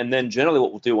cover it. And then generally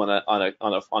what we'll do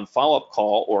on follow-up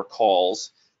call or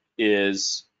calls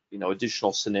is,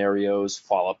 additional scenarios,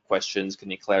 follow-up questions. Can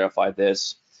you clarify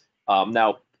this?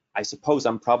 Now, I suppose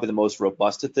I'm probably the most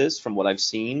robust at this from what I've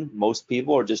seen. Most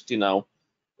people are just,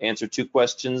 answer 2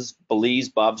 questions, Belize,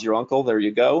 Bob's your uncle, there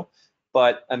you go.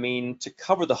 But I mean, to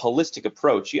cover the holistic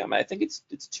approach, yeah, I mean, I think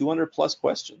it's 200 plus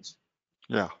questions.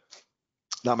 Yeah,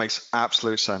 that makes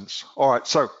absolute sense. All right,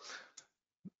 so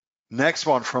next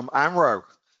one from Amro.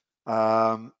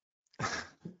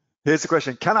 Here's the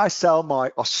question. Can I sell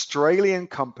my Australian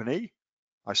company,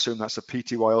 I assume that's a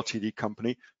Pty Ltd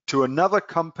company, to another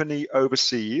company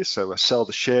overseas? So I sell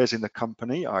the shares in the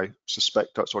company, I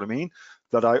suspect that's what I mean,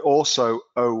 that I also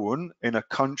own in a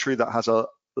country that has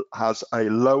a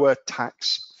lower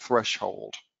tax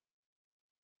threshold.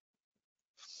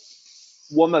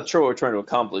 Well, I'm not sure what we're trying to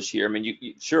accomplish here. I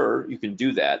mean, sure, you can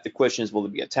do that. The question is, will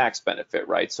there be a tax benefit,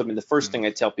 right? So, I mean, the first thing I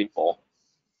tell people,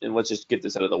 and let's just get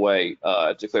this out of the way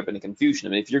to clear up any confusion.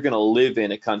 I mean, if you're going to live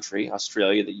in a country,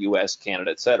 Australia, the U.S., Canada,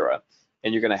 et cetera,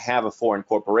 and you're going to have a foreign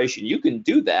corporation, you can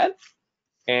do that.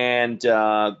 And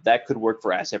that could work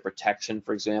for asset protection,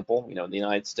 for example. In the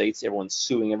United States, everyone's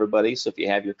suing everybody. So if you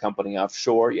have your company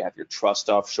offshore, you have your trust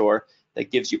offshore,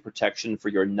 that gives you protection for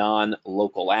your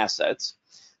non-local assets.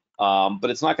 But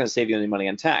it's not going to save you any money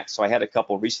on tax. So I had a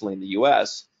couple recently in the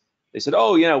U.S. They said,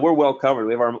 "Oh, we're well covered.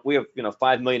 We have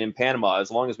 $5 million in Panama as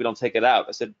long as we don't take it out."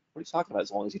 I said, "What are you talking about?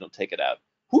 As long as you don't take it out?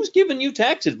 Who's giving you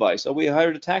tax advice?" "Oh, we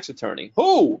hired a tax attorney."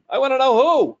 "Who? I want to know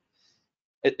who."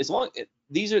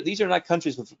 These are not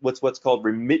countries with what's called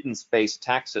remittance-based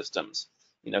tax systems.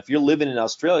 If you're living in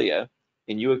Australia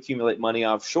and you accumulate money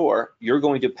offshore, you're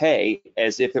going to pay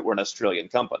as if it were an Australian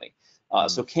company.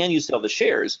 So can you sell the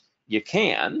shares? You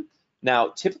can. Now,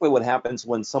 typically what happens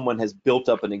when someone has built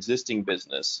up an existing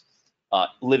business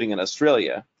living in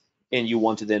Australia and you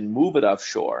want to then move it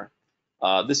offshore,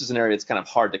 this is an area that's kind of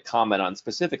hard to comment on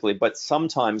specifically, but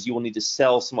sometimes you will need to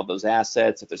sell some of those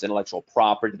assets if there's intellectual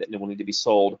property that will need to be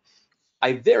sold.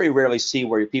 I very rarely see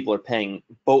where people are paying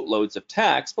boatloads of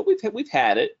tax, but we've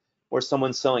had it where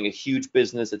someone's selling a huge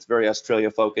business that's very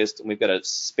Australia focused, and we've got to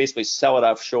basically sell it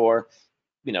offshore,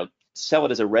 sell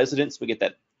it as a residence. We get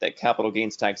that capital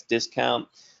gains tax discount,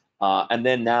 and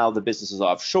then now the business is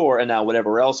offshore, and now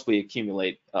whatever else we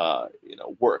accumulate,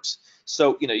 works.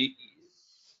 So,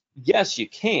 yes, you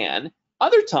can.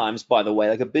 Other times, by the way,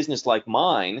 like a business like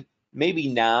mine, maybe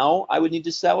now I would need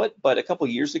to sell it, but a couple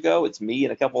of years ago, it's me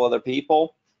and a couple other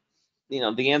people.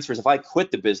 The answer is, if I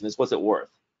quit the business, what's it worth?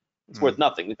 It's worth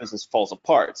nothing. The business falls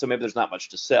apart. So maybe there's not much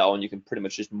to sell, and you can pretty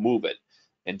much just move it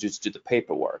and just do the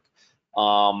paperwork.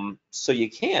 So you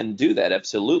can do that,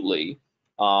 absolutely.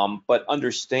 But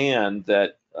understand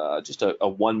that just a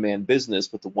one-man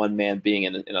business with the one man being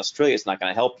in Australia is not going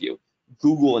to help you.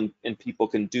 Google and people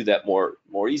can do that more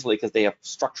easily because they have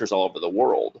structures all over the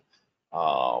world.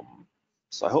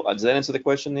 So I hope, does that answer the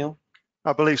question, Neil?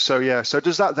 I believe so, yeah. So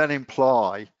does that then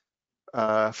imply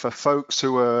for folks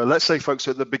who are, let's say folks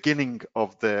who are at the beginning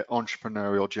of their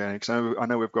entrepreneurial journey, because I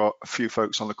know we've got a few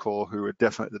folks on the call who are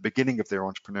definitely at the beginning of their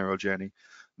entrepreneurial journey,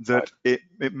 that it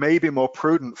may be more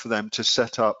prudent for them to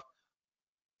set up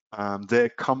their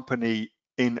company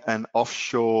in an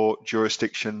offshore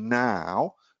jurisdiction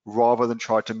now rather than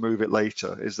try to move it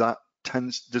later. Does that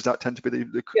tend to be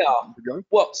the going?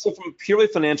 Well, so from a purely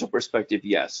financial perspective,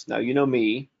 yes. Now,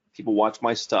 me, people watch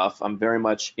my stuff. I'm very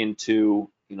much into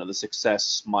the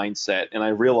success mindset, and I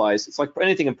realize it's like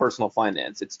anything in personal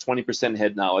finance. It's 20%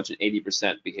 head knowledge and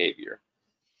 80% behavior.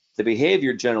 The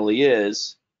behavior generally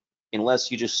is,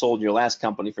 unless you just sold your last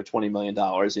company for $20 million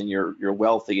and you're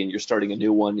wealthy and you're starting a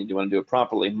new one and you want to do it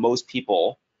properly, most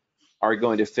people are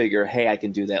going to figure, hey, I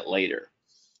can do that later.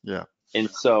 Yeah. And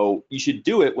so you should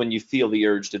do it when you feel the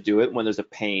urge to do it, when there's a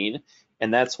pain.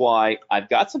 And that's why I've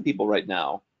got some people right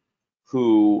now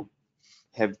who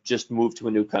have just moved to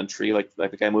a new country, like the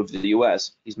guy moved to the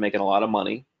US. He's making a lot of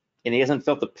money, and he hasn't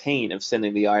felt the pain of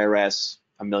sending the IRS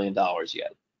 $1 million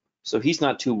yet. So he's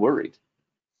not too worried.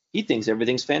 He thinks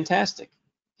everything's fantastic.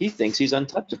 He thinks he's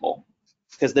untouchable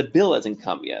because the bill hasn't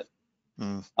come yet.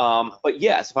 But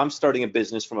yes, if I'm starting a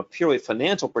business from a purely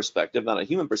financial perspective, not a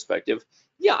human perspective,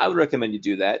 yeah, I would recommend you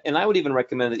do that. And I would even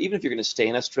recommend that even if you're going to stay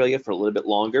in Australia for a little bit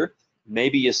longer,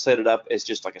 maybe you set it up as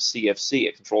just like a CFC,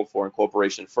 a controlled foreign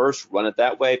corporation first, run it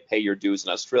that way, pay your dues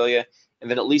in Australia, and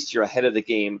then at least you're ahead of the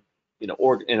game in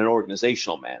an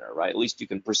organizational manner, right? At least you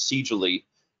can procedurally,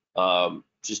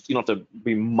 just you don't have to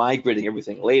be migrating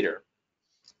everything later.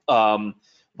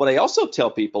 What I also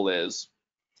tell people is,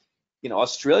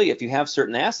 Australia, if you have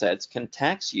certain assets, can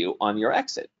tax you on your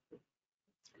exit.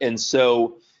 And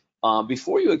so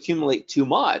before you accumulate too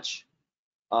much,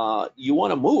 you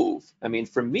want to move. I mean,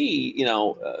 for me,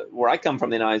 where I come from,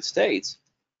 the United States,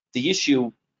 the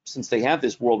issue, since they have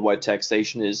this worldwide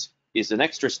taxation, is an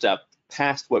extra step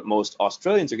past what most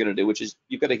Australians are going to do, which is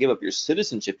you've got to give up your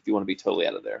citizenship if you want to be totally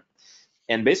out of there.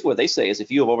 And basically what they say is if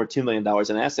you have over $2 million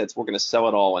in assets, we're going to sell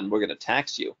it all and we're going to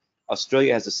tax you.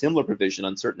 Australia has a similar provision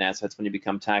on certain assets when you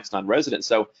become tax non-resident.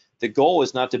 So the goal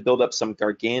is not to build up some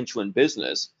gargantuan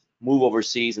business, move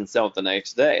overseas and sell it the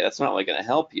next day. That's not really going to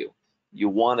help you. You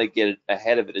want to get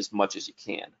ahead of it as much as you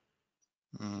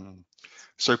can.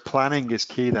 So planning is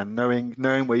key then,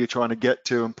 knowing where you're trying to get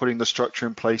to and putting the structure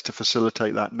in place to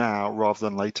facilitate that now rather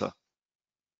than later.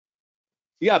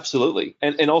 Yeah, absolutely.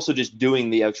 And also just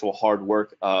doing the actual hard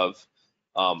work of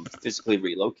physically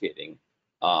relocating.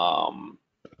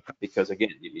 Because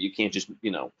again, you can't just,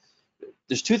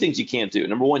 there's two things you can't do.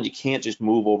 Number one, you can't just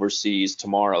move overseas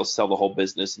tomorrow, sell the whole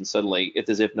business, and suddenly it's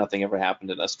as if nothing ever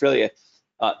happened in Australia.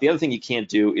 The other thing you can't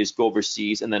do is go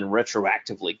overseas and then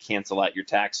retroactively cancel out your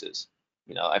taxes.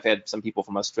 I've had some people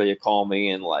from Australia call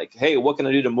me and like, hey, what can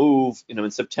I do to move,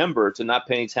 in September to not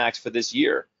pay any tax for this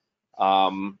year?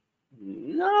 Not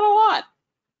a lot.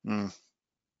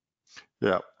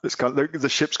 Yeah, it's the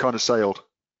ship's kind of sailed.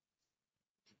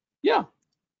 Yeah.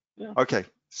 Okay,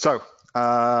 so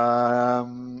lots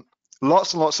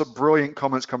and lots of brilliant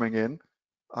comments coming in.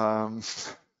 I'll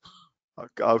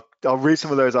read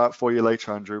some of those out for you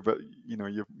later, Andrew, but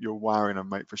you're wiring them,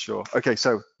 mate, for sure. Okay,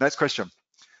 so next question.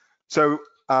 So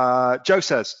Joe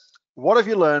says, what have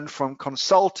you learned from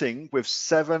consulting with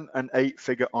 7- and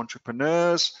 8-figure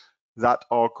entrepreneurs that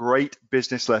are great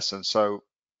business lessons? So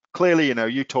clearly,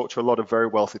 you talk to a lot of very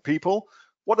wealthy people.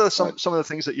 What are some of the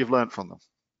things that you've learned from them?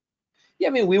 Yeah,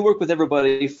 I mean, we work with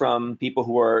everybody from people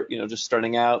who are, just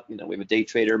starting out. We have a day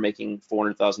trader making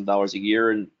 $400,000 a year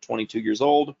and 22 years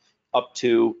old, up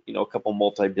to, a couple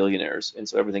multi-billionaires, and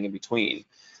so everything in between.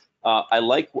 I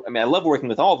love working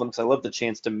with all of them because I love the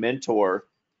chance to mentor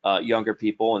younger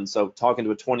people. And so talking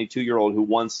to a 22-year-old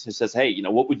who says, hey,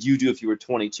 what would you do if you were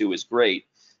 22 is great.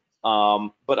 But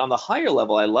on the higher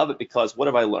level, I love it because what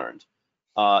have I learned?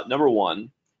 Number one,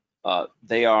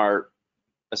 they are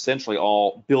essentially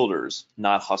all builders,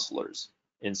 not hustlers.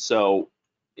 And so,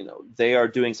 they are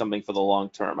doing something for the long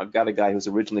term. I've got a guy who's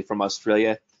originally from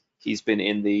Australia. He's been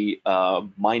in the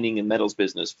mining and metals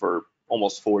business for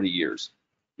almost 40 years.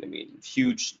 I mean,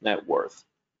 huge net worth,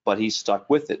 but he's stuck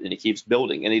with it and he keeps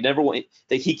building. And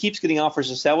he keeps getting offers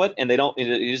to sell it, and they don't.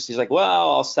 He's like,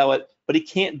 well, I'll sell it, but he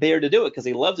can't bear to do it because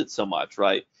he loves it so much,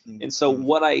 right? Mm-hmm. And so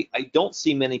what I don't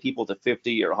see many people to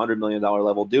 50 or $100 million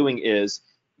level doing is,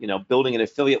 building an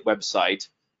affiliate website,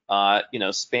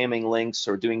 spamming links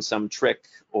or doing some trick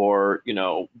or,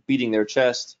 beating their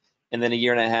chest. And then a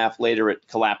year and a half later, it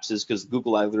collapses because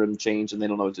Google algorithm changed and they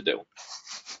don't know what to do.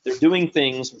 They're doing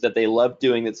things that they love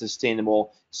doing that's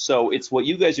sustainable. So it's what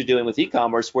you guys are doing with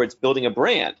e-commerce, where it's building a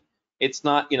brand. It's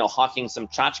not, hawking some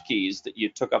tchotchkes that you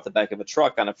took off the back of a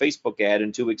truck on a Facebook ad,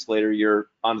 and 2 weeks later you're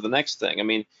on to the next thing. I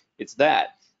mean, it's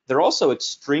that. They're also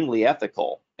extremely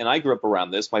ethical. And I grew up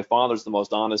around this. My father's the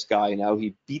most honest guy. Now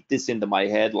he beat this into my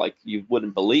head like you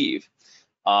wouldn't believe.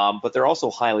 But they're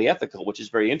also highly ethical, which is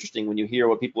very interesting when you hear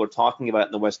what people are talking about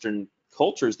in the Western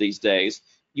cultures these days.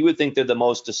 You would think they're the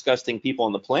most disgusting people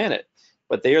on the planet,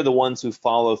 but they are the ones who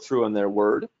follow through on their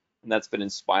word. And that's been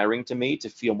inspiring to me to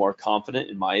feel more confident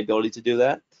in my ability to do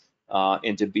that,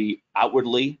 and to be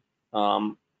outwardly,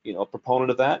 a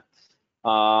proponent of that.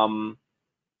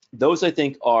 Those, I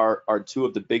think, are 2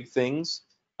 of the big things.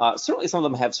 Certainly some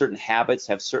of them have certain habits,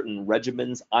 have certain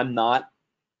regimens. I'm not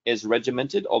as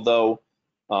regimented, although,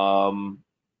 I've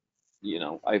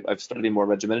started being more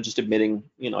regimented, just admitting,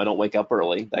 I don't wake up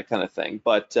early, that kind of thing.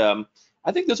 But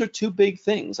I think those are 2 big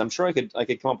things. I'm sure I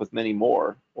could come up with many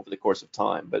more over the course of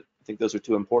time, but I think those are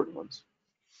 2 important ones.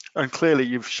 And clearly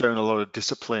you've shown a lot of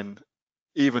discipline,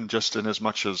 even just in as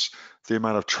much as the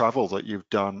amount of travel that you've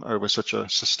done over such a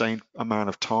sustained amount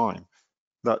of time.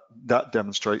 That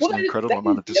demonstrates an incredible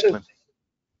amount of discipline.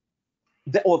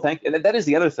 Thank you. That is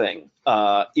the other thing,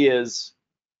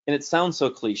 and it sounds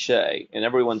so cliche, and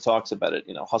everyone talks about it,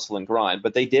 hustle and grind,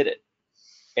 but they did it.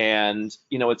 And,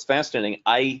 it's fascinating.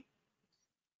 I'll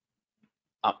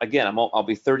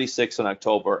be 36 in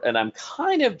October, and I'm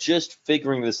kind of just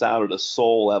figuring this out at a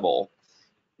soul level.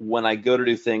 when I go to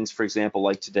do things, for example,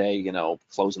 like today, you know,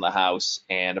 closing the house,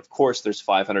 and of course there's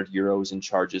 500 euros in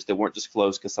charges that weren't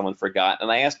disclosed because someone forgot.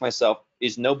 And I ask myself,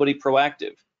 is nobody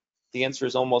proactive? The answer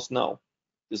is almost no.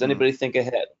 Does anybody think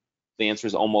ahead? The answer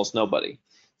is almost nobody.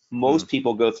 Most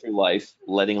people go through life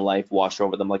letting life wash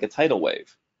over them like a tidal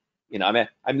wave. You know, I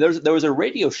mean, there was a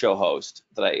radio show host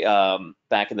that I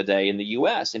back in the day in the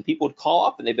U.S. and people would call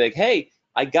up and they'd be like, "Hey,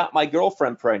 I got my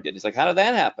girlfriend pregnant." He's like, "How did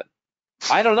that happen?"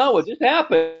 "I don't know. It just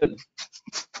happened."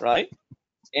 Right?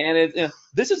 And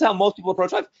this is how most people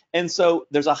approach life. And so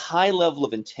there's a high level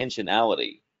of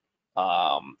intentionality.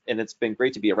 And it's been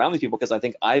great to be around these people because I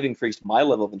think I've increased my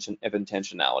level of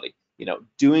intentionality, you know,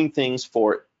 doing things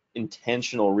for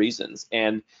intentional reasons.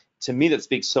 And to me, that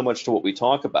speaks so much to what we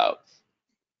talk about.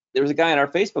 There was a guy on our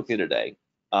Facebook the other day.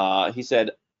 He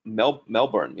said,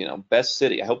 Melbourne, you know, best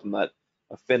city. I hope I'm not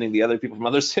offending the other people from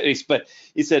other cities, but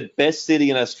he said best city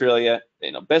in Australia,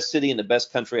 you know, best city in the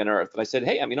best country on earth. And I said,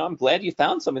 hey, I mean, I'm glad you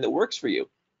found something that works for you.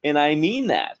 And I mean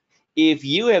that. If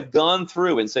you have gone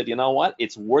through and said, you know what,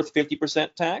 it's worth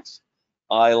 50% tax.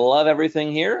 I love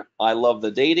everything here. I love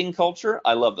the dating culture.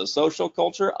 I love the social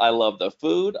culture. I love the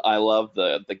food. I love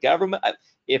the government.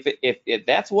 If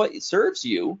that's what serves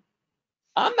you,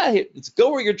 I'm not here. It's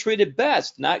go where you're treated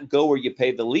best, not go where you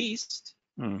pay the least.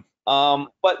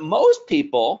 But most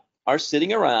people are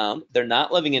sitting around. They're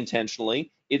not living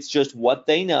intentionally. It's just what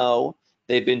they know.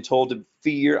 They've been told to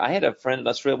fear. I had a friend in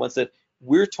Australia once that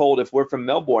we're told if we're from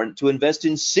Melbourne to invest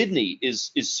in Sydney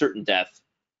is certain death.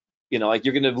 You know, like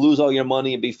you're going to lose all your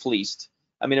money and be fleeced.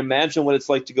 I mean, imagine what it's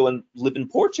like to go and live in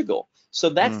Portugal. So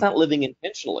that's not living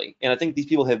intentionally. And I think these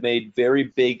people have made very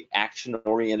big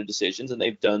action-oriented decisions, and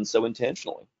they've done so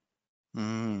intentionally.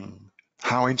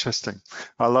 How interesting.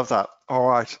 I love that. All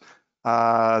right.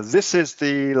 This is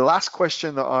the last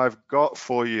question that I've got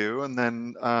for you, and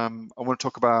then I want to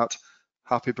talk about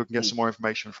how people can get some more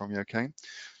information from you, okay?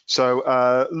 So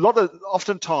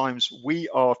oftentimes we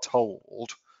are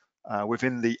told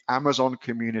within the Amazon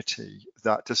community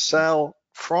that to sell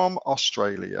from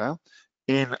Australia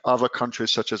in other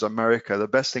countries such as America, the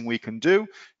best thing we can do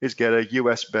is get a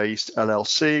US-based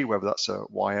LLC, whether that's a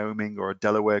Wyoming or a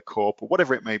Delaware Corp or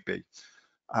whatever it may be.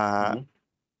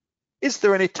 Is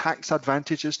there any tax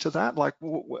advantages to that? Like,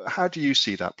 how do you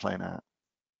see that playing out?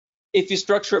 If you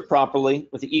structure it properly,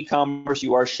 with the e-commerce,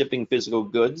 you are shipping physical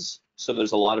goods, so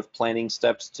there's a lot of planning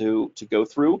steps to go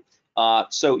through.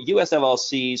 So US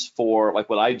LLCs for like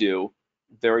what I do,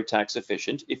 very tax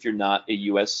efficient if you're not a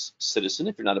US citizen,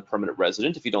 if you're not a permanent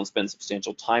resident, if you don't spend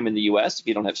substantial time in the US, if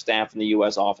you don't have staff in the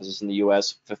US, offices in the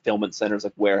US, fulfillment centers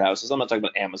like warehouses. I'm not talking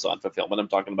about Amazon fulfillment, I'm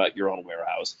talking about your own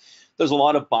warehouse. There's a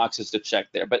lot of boxes to check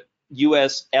there, but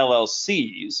US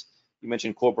LLCs, you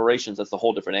mentioned corporations, that's a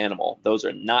whole different animal. Those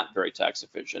are not very tax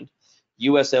efficient.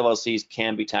 US LLCs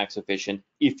can be tax efficient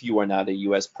if you are not a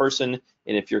US person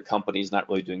and if your company is not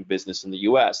really doing business in the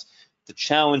US. The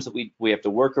challenge that we have to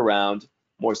work around,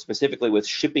 more specifically with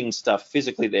shipping stuff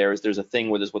physically there, is there's a thing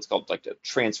where there's what's called like a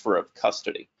transfer of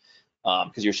custody,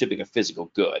 because you're shipping a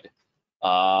physical good.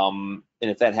 And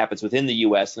if that happens within the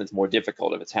US, then it's more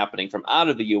difficult. If it's happening from out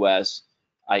of the US,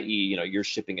 i.e., you know, you're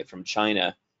shipping it from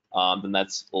China, then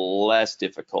that's less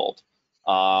difficult.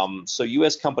 So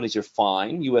US companies are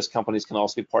fine. US companies can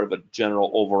also be part of a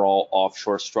general overall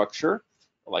offshore structure,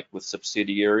 like with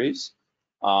subsidiaries.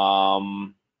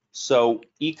 So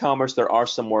e-commerce, there are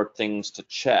some more things to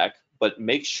check, but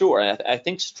make sure, and I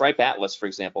think Stripe Atlas, for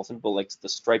example, some people like the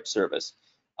Stripe service.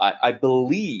 I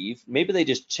believe, maybe they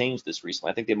just changed this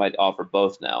recently. I think they might offer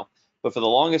both now, but for the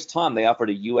longest time, they offered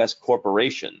a US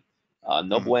corporation,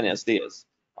 no buenos dias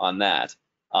on that.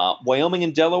 Wyoming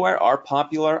and Delaware are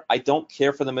popular. I don't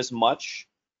care for them as much,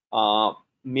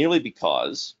 merely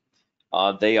because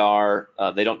they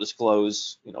don't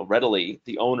disclose, you know, readily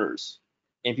the owners.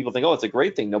 And people think, oh, it's a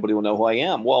great thing. Nobody will know who I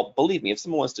am. Well, believe me, if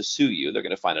someone wants to sue you, they're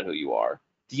going to find out who you are.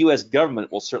 The U.S.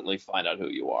 government will certainly find out who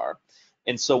you are.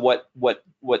 And so what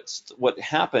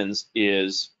happens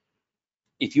is,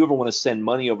 if you ever want to send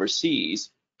money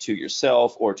overseas to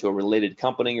yourself or to a related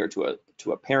company or to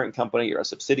a parent company or a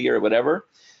subsidiary or whatever,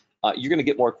 you're going to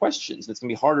get more questions. It's going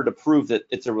to be harder to prove that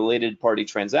it's a related party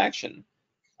transaction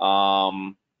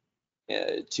to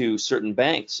certain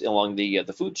banks along the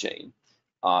food chain.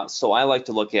 So I like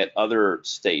to look at other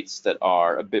states that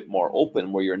are a bit more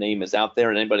open, where your name is out there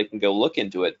and anybody can go look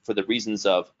into it for the reasons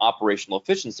of operational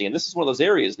efficiency. And this is one of those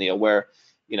areas, Neil, where,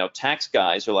 you know, tax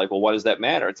guys are like, well, what does that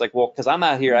matter? It's like, well, because I'm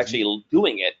out here actually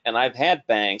doing it, and I've had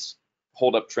banks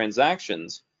hold up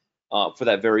transactions for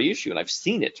that very issue, and I've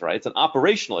seen it, right? It's an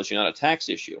operational issue, not a tax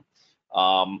issue.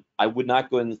 I would not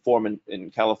go in the form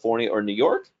in California or New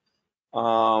York.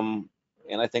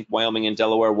 And I think Wyoming and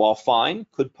Delaware, while fine,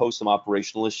 could pose some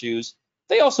operational issues.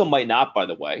 They also might not, by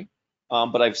the way,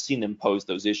 but I've seen them pose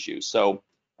those issues. So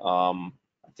I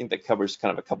think that covers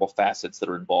kind of a couple facets that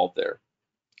are involved there.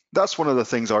 That's one of the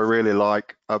things I really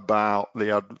like about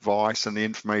the advice and the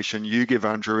information you give,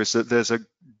 Andrew, is that there's a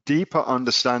deeper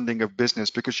understanding of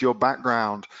business because your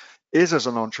background is as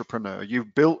an entrepreneur.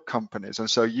 You've built companies,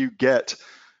 and so you get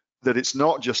that it's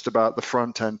not just about the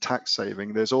front end tax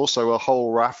saving. There's also a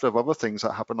whole raft of other things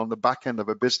that happen on the back end of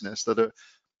a business that are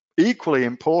equally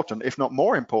important, if not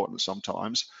more important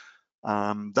sometimes.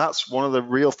 That's one of the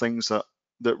real things that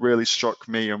really struck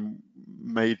me and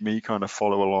made me kind of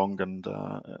follow along and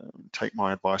take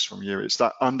my advice from you. It's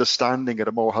that understanding at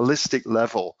a more holistic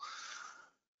level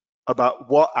about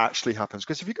what actually happens.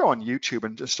 Because if you go on YouTube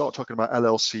and just start talking about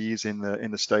LLCs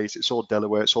in the States, it's all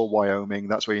Delaware, it's all Wyoming.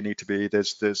 That's where you need to be.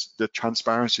 There's the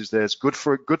transparency is there. It's good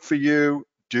for you.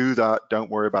 Do that.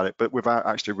 Don't worry about it. But without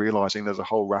actually realizing there's a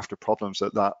whole raft of problems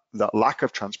that lack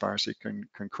of transparency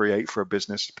can create for a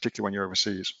business, particularly when you're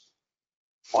overseas.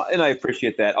 Well, and I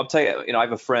appreciate that. I'll tell you, I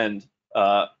have a friend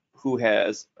who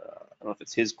has, I don't know if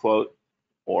it's his quote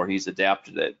or he's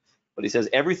adapted it, but he says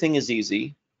everything is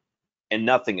easy and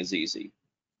nothing is easy,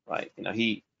 right?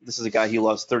 This is a guy, he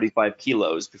lost 35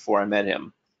 kilos before I met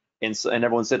him, and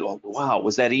everyone said, "Well, wow,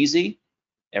 was that easy?"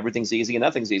 Everything's easy and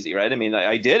nothing's easy, right? I mean,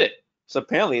 I did it, so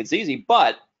apparently it's easy,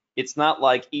 but it's not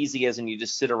like easy as in you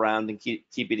just sit around and keep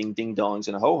eating ding dongs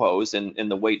and ho-hos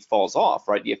and the weight falls off,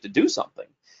 right? You have to do something.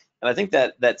 And I think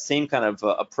that same kind of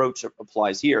approach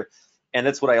applies here. And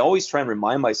that's what I always try and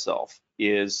remind myself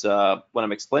is when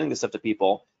I'm explaining this stuff to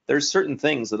people, there's certain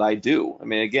things that I do. I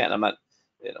mean, again, I'm not,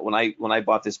 when I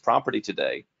bought this property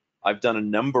today, I've done a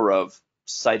number of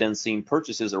sight unseen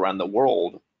purchases around the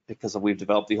world because we've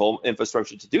developed the whole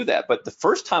infrastructure to do that. But the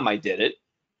first time I did it,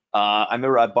 I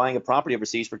remember buying a property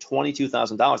overseas for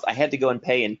 $22,000. I had to go and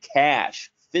pay in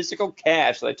cash, physical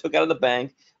cash that I took out of the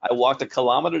bank. I walked a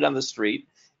kilometer down the street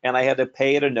and I had to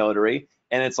pay at a notary.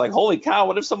 And it's like, holy cow,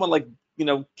 what if someone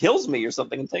kills me or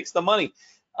something and takes the money?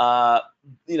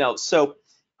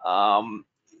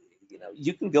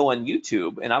 You can go on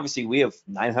YouTube, and obviously we have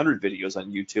 900 videos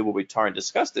on YouTube where we try and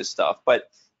discuss this stuff.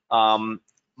 But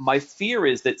my fear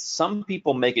is that some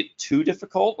people make it too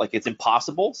difficult, like it's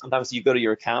impossible. Sometimes you go to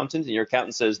your accountant and your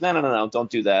accountant says, no,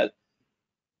 don't do that.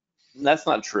 And that's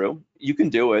not true. You can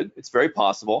do it. It's very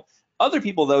possible. Other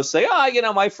people, though, say,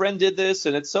 my friend did this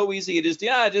and it's so easy.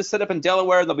 Just set up in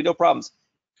Delaware and there'll be no problems.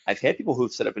 I've had people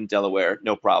who've set up in Delaware,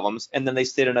 no problems, and then they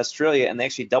stayed in Australia and they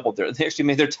actually they actually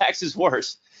made their taxes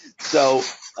worse. So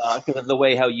because of the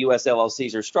way how U.S.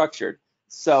 LLCs are structured.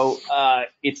 So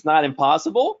it's not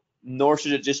impossible, nor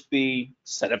should it just be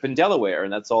set up in Delaware,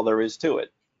 and that's all there is to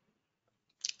it.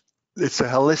 It's a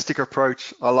holistic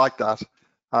approach. I like that.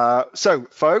 So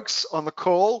folks on the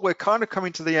call, we're kind of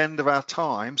coming to the end of our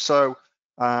time. So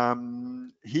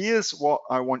here's what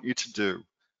I want you to do.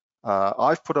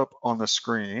 I've put up on the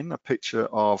screen a picture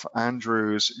of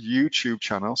Andrew's YouTube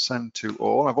channel, Send to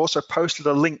All. I've also posted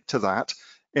a link to that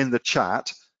in the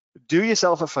chat. Do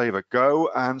yourself a favor, go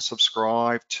and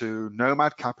subscribe to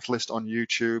Nomad Capitalist on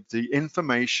YouTube. The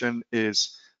information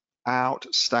is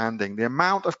outstanding. The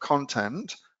amount of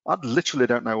content, I literally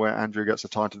don't know where Andrew gets the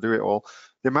time to do it all.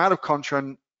 The amount of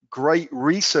content, great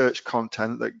research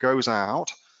content that goes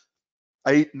out,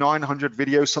 800-900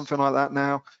 videos, something like that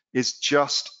now, is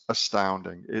just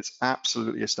astounding. It's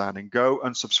absolutely astounding. Go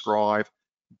and subscribe.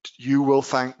 You will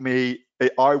thank me.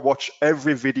 I watch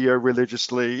every video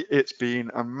religiously. It's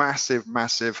been a massive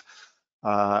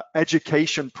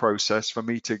education process for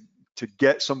me to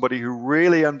get somebody who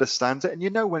really understands it.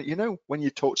 And when you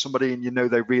talk to somebody and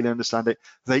they really understand it,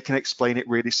 they can explain it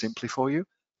really simply for you.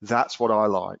 That's what I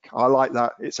like. I like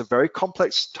that. It's a very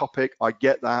complex topic. I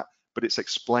get that. But it's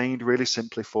explained really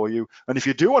simply for you. And if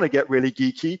you do want to get really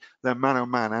geeky, then man, oh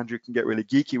man, Andrew can get really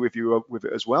geeky with you with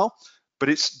it as well. But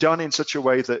it's done in such a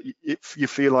way that if you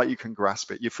feel like you can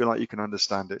grasp it, you feel like you can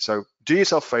understand it. So do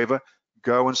yourself a favor,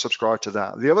 go and subscribe to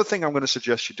that. The other thing I'm going to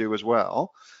suggest you do as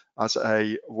well, as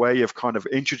a way of kind of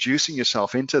introducing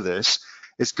yourself into this,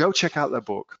 is go check out their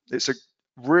book.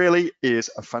 Really is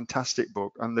a fantastic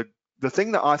book. And the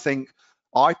thing that I think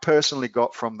I personally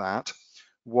got from that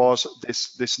was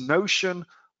this notion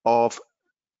of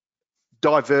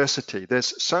diversity.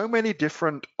 There's so many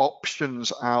different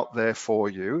options out there for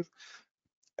you,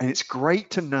 and it's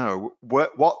great to know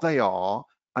what they are.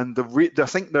 And I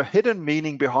think the hidden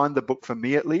meaning behind the book, for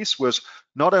me at least, was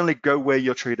not only go where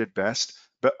you're treated best,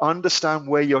 but understand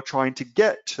where you're trying to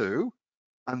get to,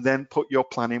 and then put your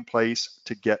plan in place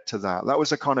to get to that. That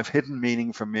was a kind of hidden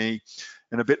meaning for me,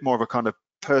 and a bit more of a kind of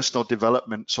personal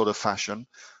development sort of fashion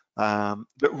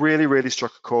that really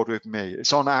struck a chord with me.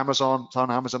 It's on Amazon. It's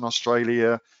on Amazon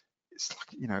Australia. It's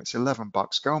like, you know, it's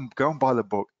 $11. Go and buy the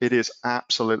book. It is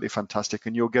absolutely fantastic,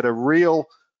 and you'll get a real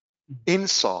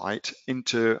insight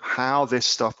into how this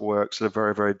stuff works at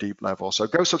a very deep level. So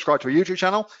go subscribe to a YouTube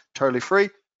channel, totally free.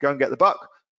 Go and get the book,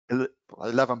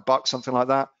 $11, something like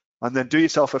that. And then do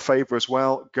yourself a favor as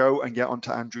well. Go and get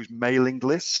onto Andrew's mailing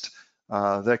list.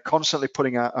 They're constantly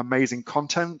putting out amazing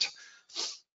content.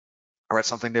 I read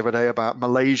something the other day about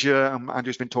Malaysia, and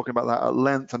Andrew's been talking about that at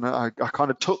length, and I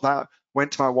kind of took that,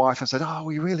 went to my wife and said, oh,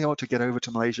 we really ought to get over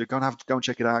to Malaysia. Go and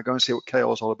check it out. Go and see what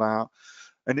KO is all about.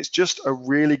 And it's just a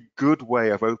really good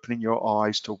way of opening your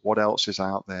eyes to what else is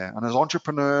out there. And as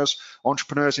entrepreneurs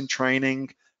in training,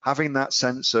 having that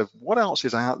sense of what else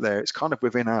is out there, it's kind of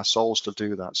within our souls to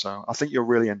do that. So I think you'll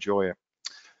really enjoy it.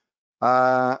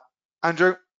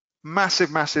 Andrew,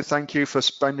 massive thank you for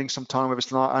spending some time with us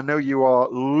tonight. I know you are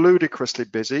ludicrously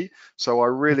busy, so I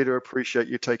really do appreciate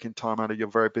you taking time out of your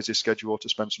very busy schedule to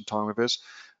spend some time with us,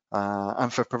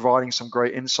 and for providing some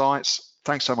great insights.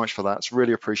 Thanks so much for that. It's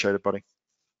really appreciated, buddy.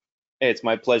 Hey, it's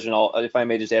my pleasure. And if I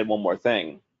may just add one more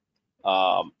thing,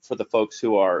 for the folks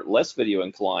who are less video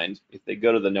inclined, if they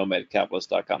go to the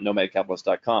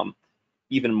nomadcapitalist.com,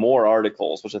 even more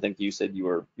articles, which I think you said you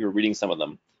were reading some of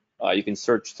them. You can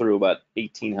search through about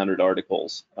 1,800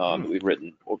 articles that we've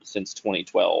written since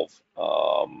 2012.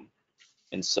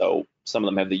 And so some of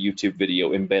them have the YouTube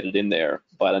video embedded in there,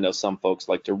 but I know some folks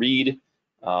like to read.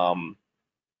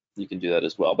 You can do that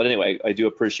as well. But anyway, I do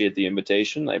appreciate the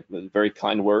invitation. Very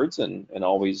kind words, and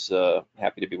always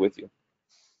happy to be with you.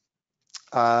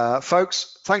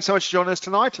 Folks, thanks so much for joining us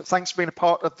tonight. Thanks for being a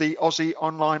part of the Aussie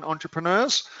Online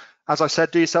Entrepreneurs. As I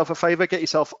said, do yourself a favor, get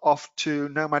yourself off to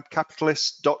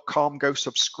nomadcapitalist.com, go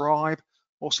subscribe.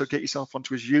 Also get yourself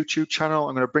onto his YouTube channel.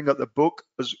 I'm going to bring up the book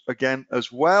again as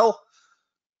well.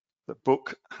 The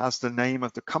book has the name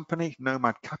of the company,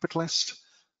 Nomad Capitalist.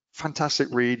 Fantastic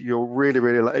read. You'll really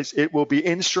like it. It will be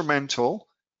instrumental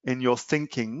in your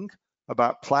thinking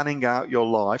about planning out your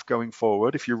life going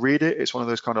forward. If you read it, it's one of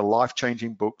those kind of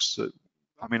life-changing books that,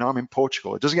 I mean, I'm in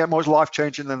Portugal. It doesn't get more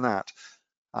life-changing than that.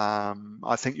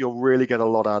 I think you'll really get a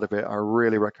lot out of it. I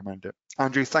really recommend it.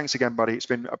 Andrew, thanks again, buddy. It's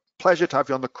been a pleasure to have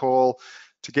you on the call,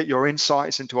 to get your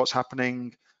insights into what's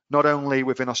happening, not only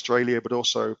within Australia, but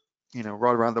also, you know,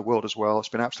 right around the world as well. It's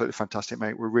been absolutely fantastic,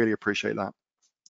 mate. We really appreciate that.